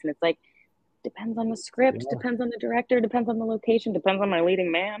period piece? And it's like, depends on the script, depends on the director, depends on the location, depends on my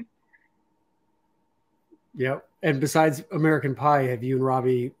leading man. Yep. And besides American Pie, have you and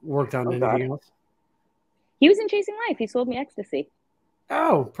Robbie worked on anything else? He was in Chasing Life. He sold me ecstasy.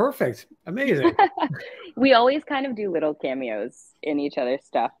 Oh, perfect. Amazing. We always kind of do little cameos in each other's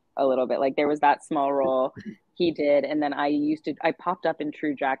stuff a little bit. Like there was that small role he did. And then I popped up in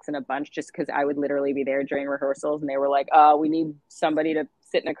True Jackson a bunch just because I would literally be there during rehearsals and they were like, oh, we need somebody to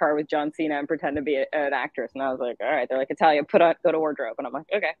sit in a car with John Cena and pretend to be an actress. And I was like, all right. They're like, Italia, go to wardrobe. And I'm like,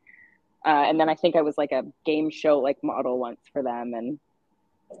 okay. And then I think I was like a game show like model once for them.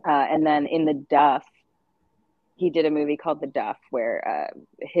 And then in The Duff, he did a movie called The Duff where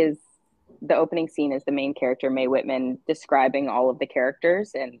the opening scene is the main character, Mae Whitman, describing all of the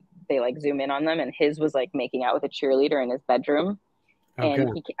characters, and they like zoom in on them. And his was like making out with a cheerleader in his bedroom. Okay.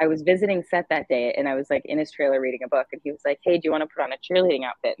 And I was visiting set that day, and I was like in his trailer reading a book, and he was like, "Hey, do you want to put on a cheerleading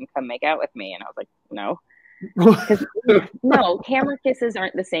outfit and come make out with me?" And I was like, "No." Because no, camera kisses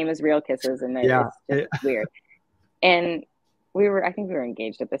aren't the same as real kisses, and it's just weird. And I think we were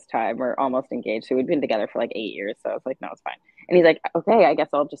engaged at this time. We're almost engaged. So we'd been together for like 8 years. So I was like, no, it's fine. And he's like, okay, I guess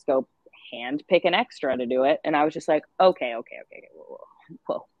I'll just go hand pick an extra to do it. And I was just like, okay.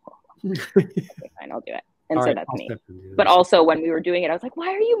 Whoa. Okay, fine, I'll do it. And all so right, that's me. But also when we were doing it, I was like, why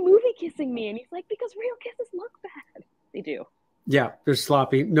are you movie kissing me? And he's like, because real kisses look bad. They do. Yeah, they're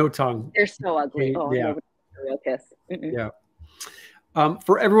sloppy, no tongue. They're so ugly. Yeah. Real kiss. Yeah.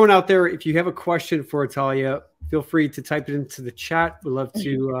 For everyone out there, if you have a question for Italia, feel free to type it into the chat. We'd love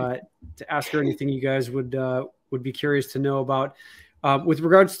to ask her anything you guys would be curious to know about. With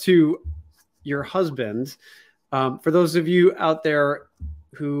regards to your husband, for those of you out there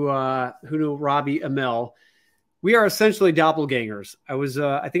who know Robbie Amell, we are essentially doppelgangers.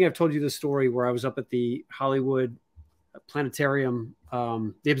 I think I've told you this story where I was up at the Hollywood Planetarium,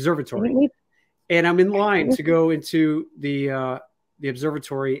 the observatory, and I'm in line to go into the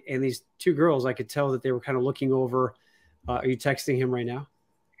observatory, and these two girls, I could tell that they were kind of looking over. Are you texting him right now?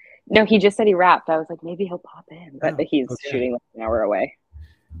 No, he just said he wrapped. I was like, maybe he'll pop in, but he's shooting like an hour away.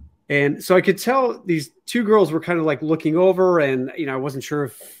 And so I could tell these two girls were kind of like looking over, and I wasn't sure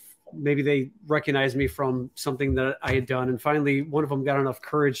if maybe they recognized me from something that I had done. And finally, one of them got enough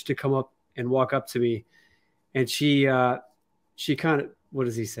courage to come up and walk up to me, and she kind of, what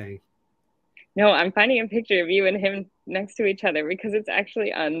is he saying? No, I'm finding a picture of you and him next to each other because it's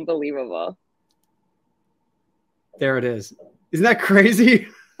actually unbelievable. There it is. Isn't that crazy?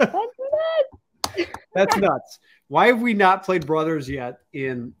 That's nuts. That's nuts. Why have we not played brothers yet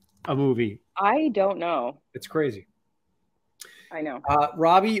in a movie? I don't know. It's crazy. I know.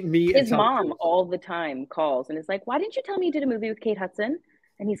 Robbie, me, his mom all the time calls and is like, "Why didn't you tell me you did a movie with Kate Hudson?"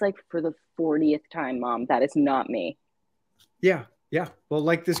 And he's like, "For the 40th time, Mom, that is not me." Yeah. Yeah. Well,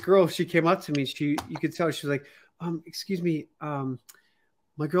 like this girl, she came up to me. You could tell she was like, excuse me,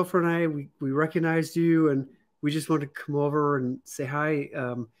 my girlfriend and I, we recognized you, and we just wanted to come over and say hi.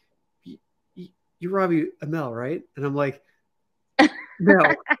 You're Robbie Amell, right? And I'm like, no,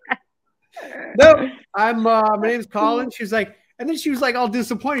 my name's Colin. She's like, and then she was like all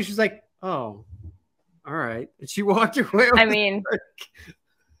disappointed. She's like, oh, all right. And she walked away. I mean,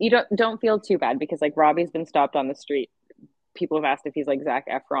 you don't feel too bad because like Robbie's been stopped on the street. People have asked if he's like Zac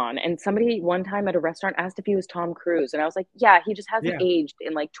Efron, and somebody one time at a restaurant asked if he was Tom Cruise, and I was like, yeah, he just hasn't aged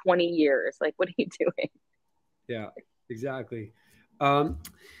in like 20 years. Like, what are you doing? Yeah, exactly.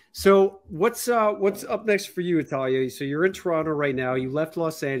 So what's up next for you, Italia? So you're in Toronto right now. You left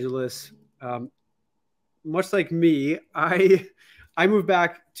Los Angeles. Much like me, I moved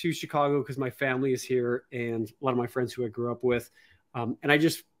back to Chicago because my family is here and a lot of my friends who I grew up with. And I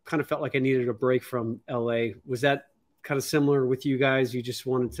just kind of felt like I needed a break from LA. Was that kind of similar with you guys? You just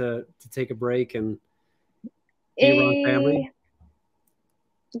wanted to take a break and be around family?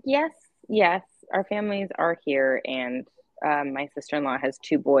 Yes. Our families are here, and my sister-in-law has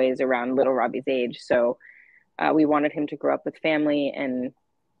 2 boys around little Robbie's age. So we wanted him to grow up with family, and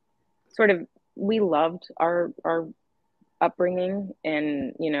sort of we loved our upbringing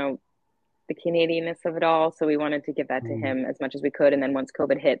and, the Canadianness of it all. So we wanted to give that to him as much as we could. And then once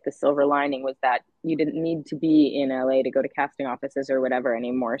COVID hit, the silver lining was that you didn't need to be in LA to go to casting offices or whatever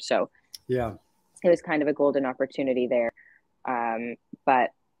anymore. So yeah, it was kind of a golden opportunity there.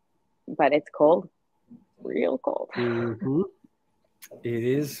 But it's cold, real cold. Mm-hmm. It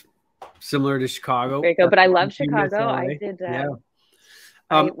is similar to Chicago. There you go. But I love Chicago. I did. Yeah.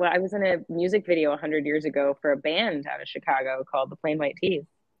 I was in a music video 100 years ago for a band out of Chicago called the Plain White T's.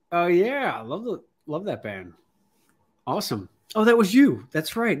 Oh yeah, I love that band. Awesome. Oh, that was you.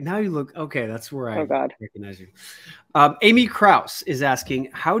 That's right. Now you look okay. That's where I recognize you. Amy Kraus is asking,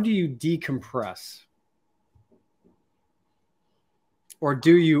 how do you decompress? Or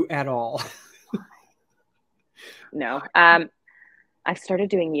do you at all? No. I've started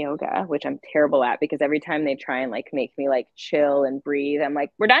doing yoga, which I'm terrible at because every time they try and like make me like chill and breathe, I'm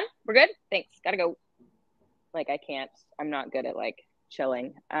like, we're done? We're good? Thanks. Gotta go. Like I can't. I'm not good at like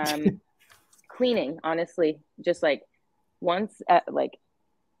chilling. Cleaning, honestly, just like once like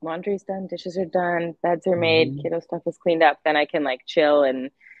laundry's done, dishes are done, beds are made, kiddo stuff is cleaned up, then I can like chill and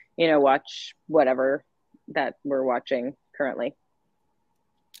watch whatever that we're watching currently.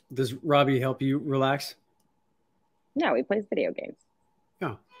 Does Robbie help you relax? No, he plays video games.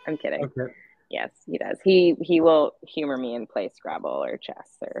 Oh, I'm kidding. okay. Yes, he does. He will humor me and play Scrabble or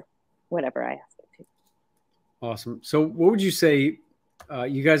chess or whatever I ask him to. Awesome. So what would you say,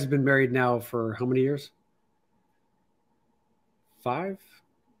 you guys have been married now for how many years? 5?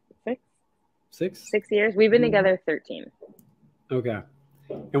 6? 6? 6 years. We've been together 13. Okay.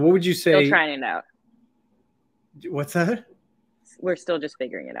 And what would you say? Still trying it out. What's that? We're still just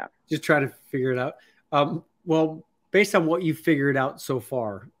figuring it out. Just trying to figure it out. Well, based on what you've figured out so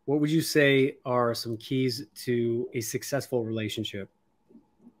far, what would you say are some keys to a successful relationship?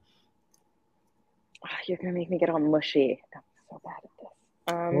 Oh, you're going to make me get all mushy. I'm so bad at this.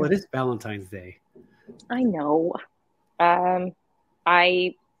 Well, it is Valentine's Day. I know.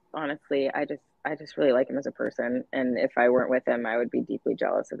 I honestly, I just really like him as a person. And if I weren't with him, I would be deeply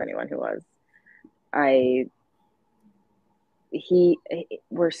jealous of anyone who was.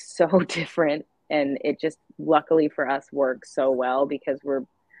 We're so different, and it just luckily for us works so well because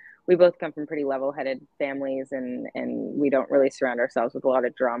we both come from pretty level-headed families, and we don't really surround ourselves with a lot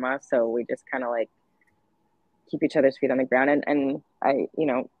of drama, so we just kind of like keep each other's feet on the ground. And I,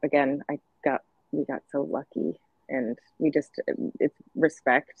 again, we got so lucky, and it's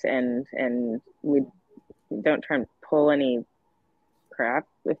respect, and we don't try and pull any crap,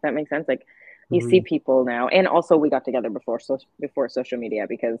 if that makes sense. Like, you see people now, and also we got together before social media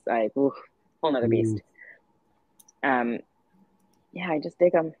because whole nother beast. Yeah, I just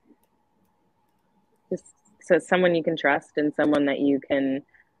dig them. Just so someone you can trust, and someone that you can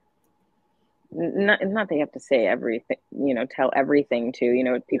not that you have to say everything, tell everything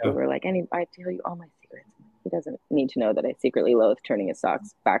to, people who are like, I tell you all my secrets. He doesn't need to know that I secretly loathe turning his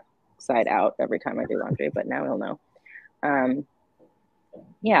socks backside out every time I do laundry, but now he'll know.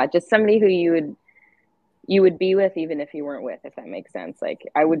 Yeah, just somebody who you would be with even if you weren't with, if that makes sense. Like,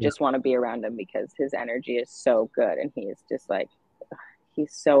 I would just want to be around him because his energy is so good, and he is just like,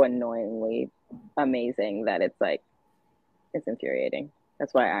 he's so annoyingly amazing that it's like, it's infuriating.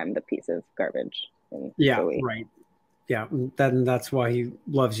 That's why I'm the piece of garbage. Yeah, right. Yeah, that's why he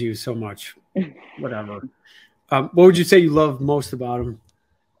loves you so much. Whatever. What would you say you love most about him?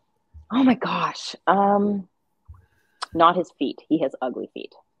 Oh my gosh. Not his feet. He has ugly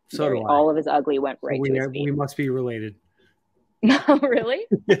feet. So do I. All of his ugly went right to his feet. We must be related. No, really?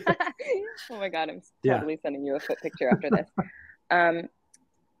 Oh my God, I'm totally sending you a foot picture after this.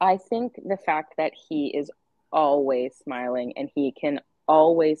 I think the fact that he is always smiling, and he can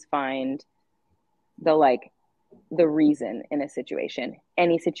always find the reason in a situation,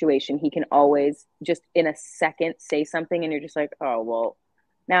 any situation, he can always just in a second say something, and you're just like, oh, well,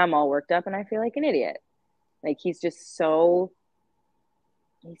 now I'm all worked up and I feel like an idiot. Like, he's so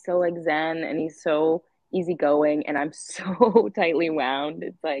like zen, and he's so easygoing, and I'm so tightly wound.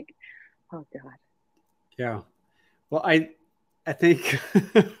 It's like, oh God. Yeah. Well, I think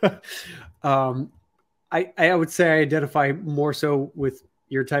I would say I identify more so with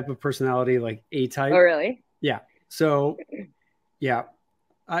your type of personality, like A-type. Oh, really? Yeah. So, yeah,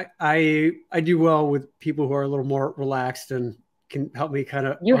 I do well with people who are a little more relaxed and can help me kind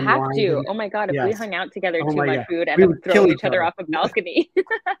of. You have to. Oh my God! If we hung out together too much, we would end up throwing each other off a balcony.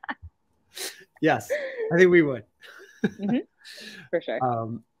 Yes, I think we would. For sure.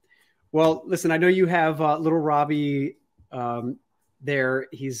 Well, listen, I know you have little Robbie there.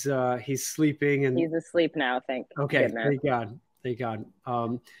 He's sleeping, and he's asleep now. Thank God. Thank God.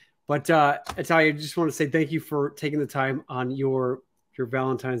 But Natalia, I just want to say thank you for taking the time on your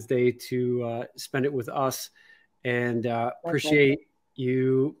Valentine's Day to spend it with us, and appreciate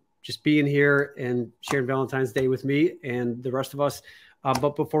you just being here and sharing Valentine's Day with me and the rest of us.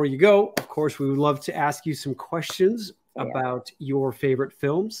 But before you go, of course, we would love to ask you some questions about your favorite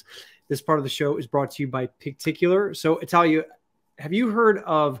films. This part of the show is brought to you by Picticular. So, Natalia, have you heard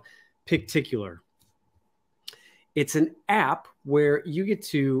of Picticular? It's an app where you get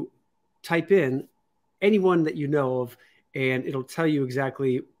to type in anyone that you know of, and it'll tell you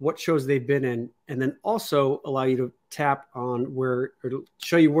exactly what shows they've been in, and then also allow you to tap on where it'll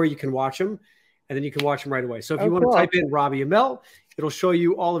show you where you can watch them, and then you can watch them right away. So if you want to type in Robbie Amell, it'll show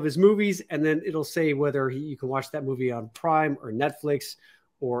you all of his movies, and then it'll say whether you can watch that movie on Prime or Netflix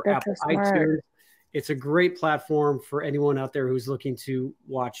or Apple iTunes. It's a great platform for anyone out there who's looking to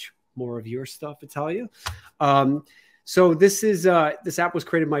watch more of your stuff, Natalia. So this app was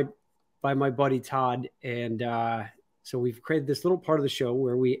created by my buddy Todd, and so we've created this little part of the show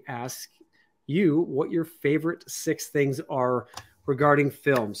where we ask you what your favorite 6 things are regarding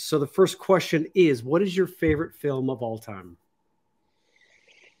films. So the first question is, what is your favorite film of all time?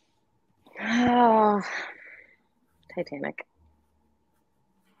 Oh, Titanic.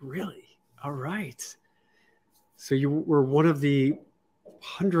 Really? All right. So you were one of the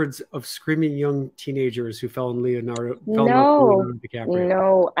hundreds of screaming young teenagers who fell in Leonardo DiCaprio.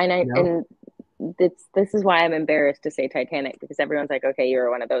 No, and No? and this is why I'm embarrassed to say Titanic, because everyone's like, okay, you're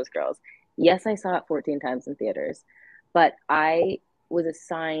one of those girls. Yes, I saw it 14 times in theaters, but I was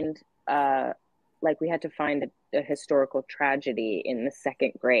assigned like we had to find a historical tragedy in the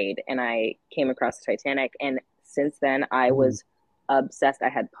second grade, and I came across Titanic, and since then I was obsessed. I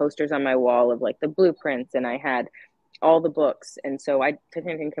had posters on my wall of like the blueprints, and I had all the books, and so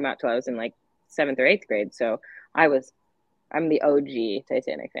Titanic didn't come out till I was in like seventh or eighth grade. So I'm the OG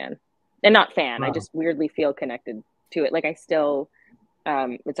Titanic fan, and not fan. Wow. I just weirdly feel connected to it. Like I still,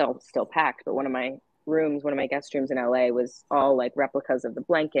 it's all still packed, but one of my guest rooms in LA was all like replicas of the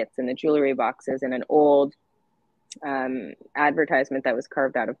blankets and the jewelry boxes and an old advertisement that was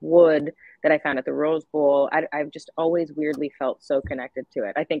carved out of wood that I found at the Rose Bowl. I've just always weirdly felt so connected to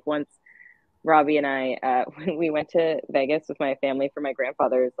it. I think once Robbie and I, when we went to Vegas with my family for my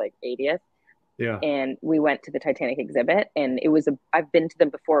grandfather's like 80th, and we went to the Titanic exhibit, and I've been to them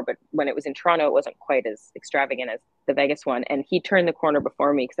before, but when it was in Toronto, it wasn't quite as extravagant as the Vegas one. And he turned the corner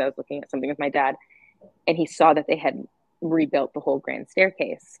before me because I was looking at something with my dad, and he saw that they had rebuilt the whole grand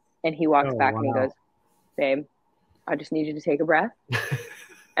staircase. And he walks back and he goes, "Babe, I just need you to take a breath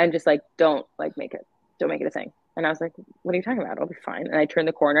and just like, don't make it a thing." And I was like, "What are you talking about? I'll be fine." And I turned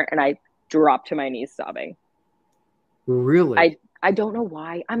the corner and I dropped to my knees sobbing. Really? I don't know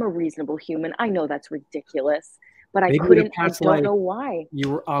why. I'm a reasonable human. I know that's ridiculous, but I don't know why. You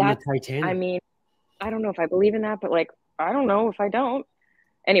were on the Titanic. I mean, I don't know if I believe in that, but like, I don't know if I don't.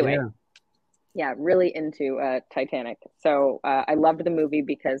 Anyway, yeah, really into Titanic. So I loved the movie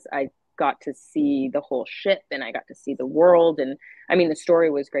because I got to see the whole ship and I got to see the world. And I mean, the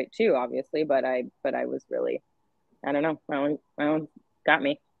story was great too, obviously, but I was really, I don't know, my own got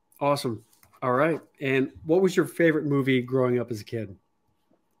me. Awesome. All right. And what was your favorite movie growing up as a kid?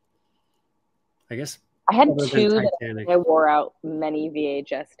 I guess I had two that I wore out many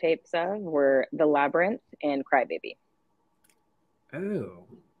VHS tapes of were The Labyrinth and Crybaby. Oh.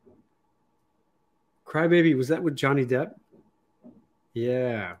 Crybaby, was that with Johnny Depp?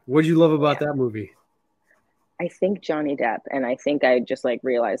 Yeah. What did you love about that movie? I think Johnny Depp, and I think I just like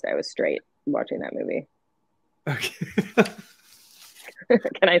realized I was straight watching that movie. Okay.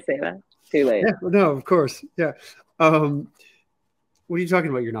 Can I say that? Too late. Yeah, no, of course. Yeah. What are you talking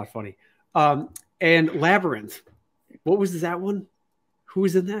about? You're not funny. And Labyrinth. What was that one? Who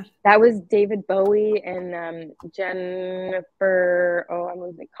was in that? That was David Bowie and Jennifer. Oh, I'm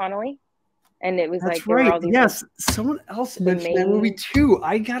losing Connelly. And it was That's like right. Yes, someone else mentioned that movie too.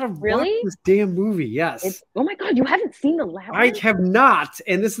 I gotta watch this damn movie. Yes. Oh my God, you haven't seen The Labyrinth? I have not,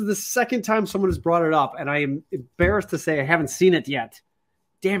 and this is the second time someone has brought it up, and I am embarrassed to say I haven't seen it yet.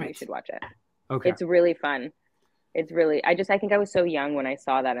 Damn it! You should watch it. Okay. It's really fun. It's really. I think I was so young when I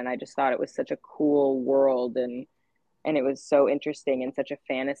saw that, and I just thought it was such a cool world, and it was so interesting and such a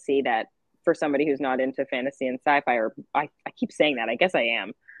fantasy that for somebody who's not into fantasy and sci-fi, or I keep saying that, I guess I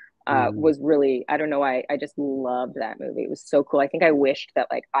am. Was really, I don't know why, I just loved that movie. It was so cool. I think I wished that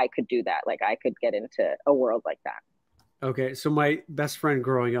like I could do that, like I could get into a world like that. Okay, so my best friend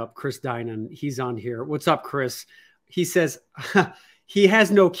growing up, Chris Dinan, he's on here. What's up, Chris? He says he has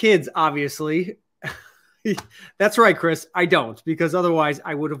no kids, obviously. That's right, Chris. I don't, because otherwise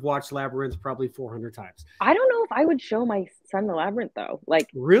I would have watched Labyrinth probably 400 times. I don't know if I would show my son The Labyrinth though. Like,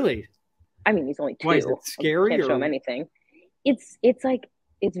 really? I mean, he's only 2. Why, is it scary? I can't show him anything. It's like,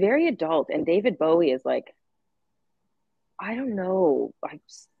 it's very adult, and David Bowie is like, I don't know, I'm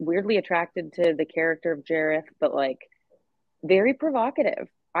weirdly attracted to the character of Jareth, but like very provocative.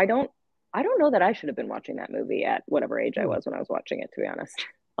 I don't know that I should have been watching that movie at whatever age I was when I was watching it, to be honest.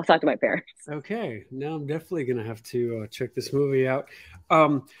 I'll talk to my parents. Okay, now I'm definitely gonna have to check this movie out.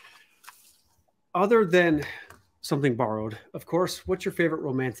 Other than Something Borrowed, of course, what's your favorite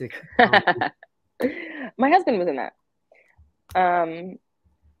romantic comedy? My husband was in that.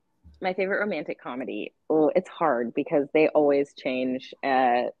 My favorite romantic comedy. Oh, it's hard because they always change.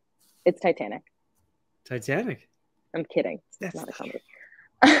 It's Titanic. Titanic? I'm kidding. It's not a comedy.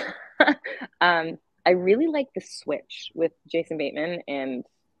 I really like The Switch with Jason Bateman and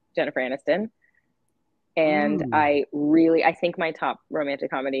Jennifer Aniston. And I think my top romantic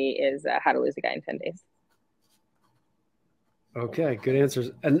comedy is How to Lose a Guy in 10 Days. Okay, good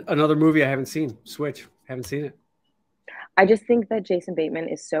answers. And another movie I haven't seen, Switch. Haven't seen it. I just think that Jason Bateman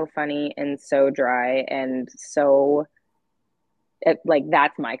is so funny and so dry and so, like,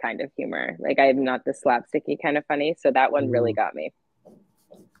 that's my kind of humor. Like, I'm not the slapsticky kind of funny, so that one really got me.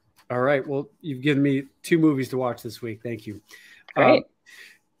 All right. Well, you've given me 2 movies to watch this week. Thank you. Great.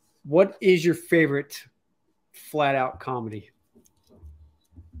 what is your favorite flat out comedy?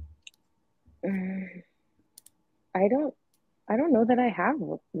 I don't know that I have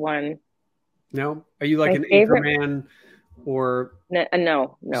one. No? Are you like My an favorite Anchorman or no, I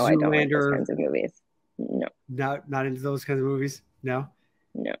don't like those Zoolander? kinds of movies. No. Not into those kinds of movies? No?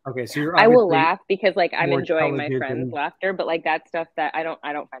 No. Okay, so you're I will obviously laugh because like I'm more enjoying my intelligent friends' and laughter, but like that stuff that I don't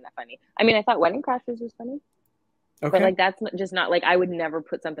find that funny. I mean, I thought Wedding Crashers was funny, but okay. like that's just not like I would never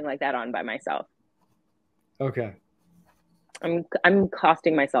put something like that on by myself. Okay. I'm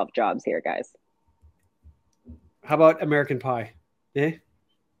costing myself jobs here, guys. How about American Pie? Eh?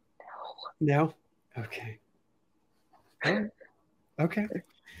 No? Okay. All right. Okay.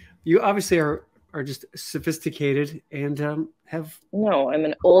 You obviously are just sophisticated and have No, I'm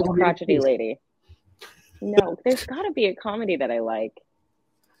an old elevated crotchety taste. lady. No, there's got to be a comedy that I like.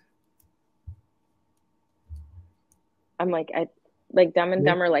 I'm like I like Dumb and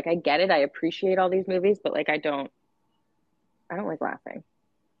Yeah. Dumber. Like I get it. I appreciate all these movies, but like I don't like laughing.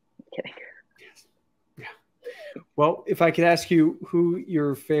 I'm kidding. Yeah. Well, if I could ask you who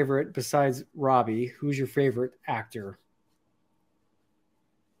your favorite, besides Robbie, who's your favorite actor?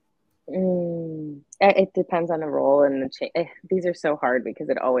 It depends on the role and these are so hard because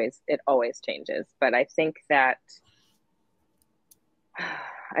it always changes. But I think that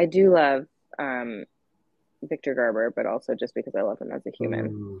I do love Victor Garber, but also just because I love him as a human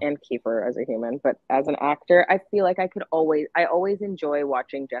Mm. and Kiefer as a human. But as an actor, I feel like I always enjoy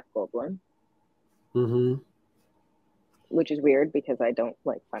watching Jeff Goldblum, Mm-hmm. which is weird because I don't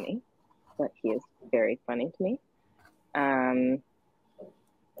like funny, but he is very funny to me.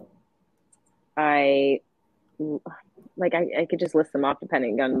 I I could just list them off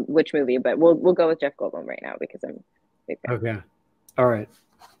depending on which movie, but we'll go with Jeff Goldblum right now because I'm a big fan. Okay. All right.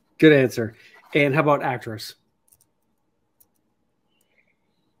 Good answer. And how about actress?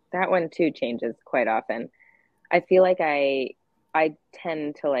 That one too changes quite often. I feel like I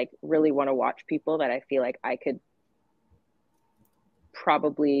tend to like really want to watch people that I feel like I could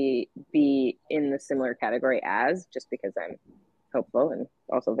probably be in the similar category as, just because I'm hopeful and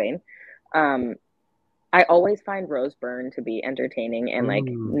also vain. Um, I always find Rose Byrne to be entertaining and like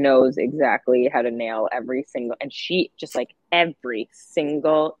Mm. knows exactly how to nail every single, and she just like every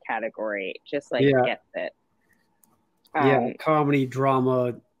single category just like Yeah. gets it. Yeah. Comedy,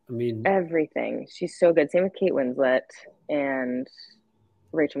 drama. I mean, Everything. She's so good. Same with Kate Winslet and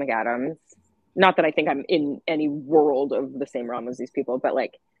Rachel McAdams. Not that I think I'm in any world of the same realm as these people, but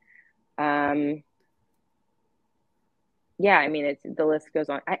like, yeah, I mean, it's the list goes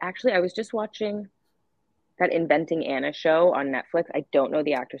on. I was just watching that Inventing Anna show on Netflix. I don't know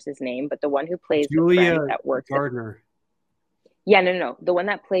the actress's name, but the one who plays the Julia friend that works Gardner. yeah, no. The one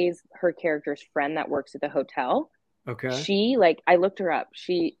that plays her character's friend that works at the hotel. Okay. She like I looked her up.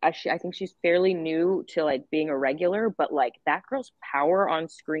 I think she's fairly new to like being a regular, but like that girl's power on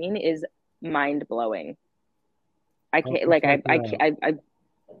screen is mind blowing. I can't like I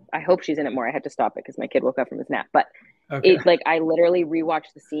hope she's in it more. I had to stop it because my kid woke up from his nap. But Okay. it like I literally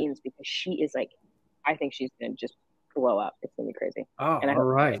rewatched the scenes because she is like I think she's gonna just blow up. It's gonna be crazy. Oh, And all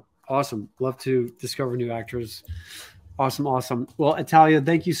right. Awesome. Love to discover new actors. Awesome. Well, Italia,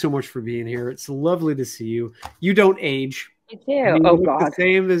 thank you so much for being here. It's lovely to see you. You don't age. Me too. I mean, Oh you look God. the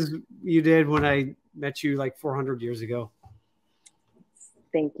same as you did when I met you like 400 years ago.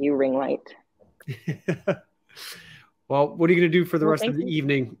 Thank you, ring light. Well, what are you going to do for the rest of the you.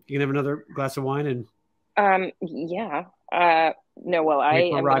 evening? You can have another glass of wine and Yeah. No, well, I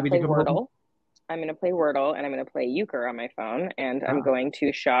wait for am going to Robbie to play come home? Wordle. I'm going to play Wordle and I'm going to play Euchre on my phone. And I'm Ah. going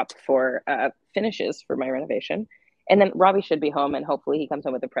to shop for finishes for my renovation. And then Robbie should be home and hopefully he comes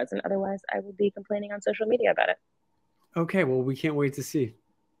home with a present. Otherwise, I will be complaining on social media about it. Okay, well, we can't wait to see.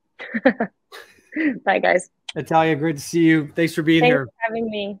 Bye, guys. Italia, great to see you. Thanks for being here. Thanks for having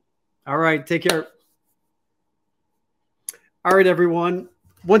me. All right, take care. All right, everyone.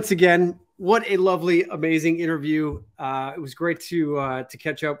 Once again, what a lovely, amazing interview. It was great to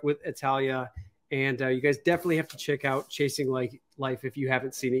catch up with Italia. And you guys definitely have to check out Chasing Life if you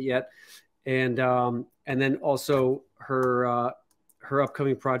haven't seen it yet. And then also her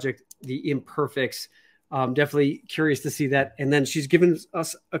upcoming project, The Imperfects. Definitely curious to see that. And then she's given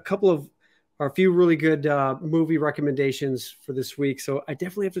us a few really good movie recommendations for this week. So I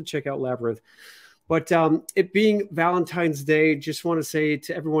definitely have to check out Labyrinth. But it being Valentine's Day, just want to say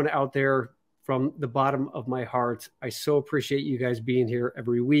to everyone out there from the bottom of my heart, I so appreciate you guys being here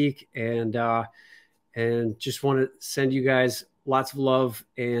every week, and just want to send you guys lots of love,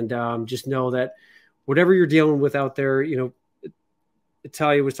 and just know that whatever you're dealing with out there,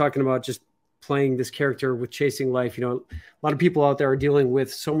 Italia was talking about just playing this character with Chasing Life. You know, a lot of people out there are dealing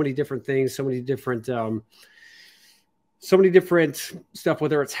with so many different things, so many different stuff,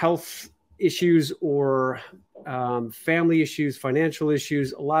 whether it's health issues or family issues, financial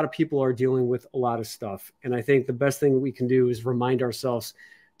issues. A lot of people are dealing with a lot of stuff. And I think the best thing we can do is remind ourselves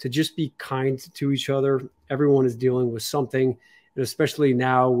to just be kind to each other. Everyone is dealing with something, and especially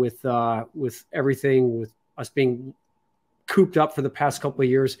now with everything, with us being cooped up for the past couple of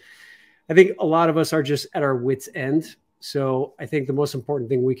years, I think a lot of us are just at our wits' end. So I think the most important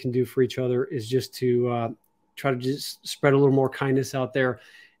thing we can do for each other is just to try to just spread a little more kindness out there.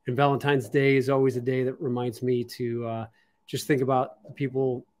 And Valentine's Day is always a day that reminds me to just think about the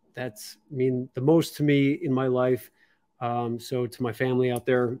people that mean the most to me in my life. So to my family out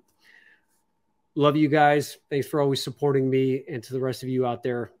there, love you guys. Thanks for always supporting me. And to the rest of you out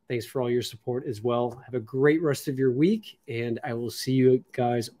there, thanks for all your support as well. Have a great rest of your week, and I will see you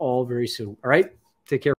guys all very soon. All right. Take care.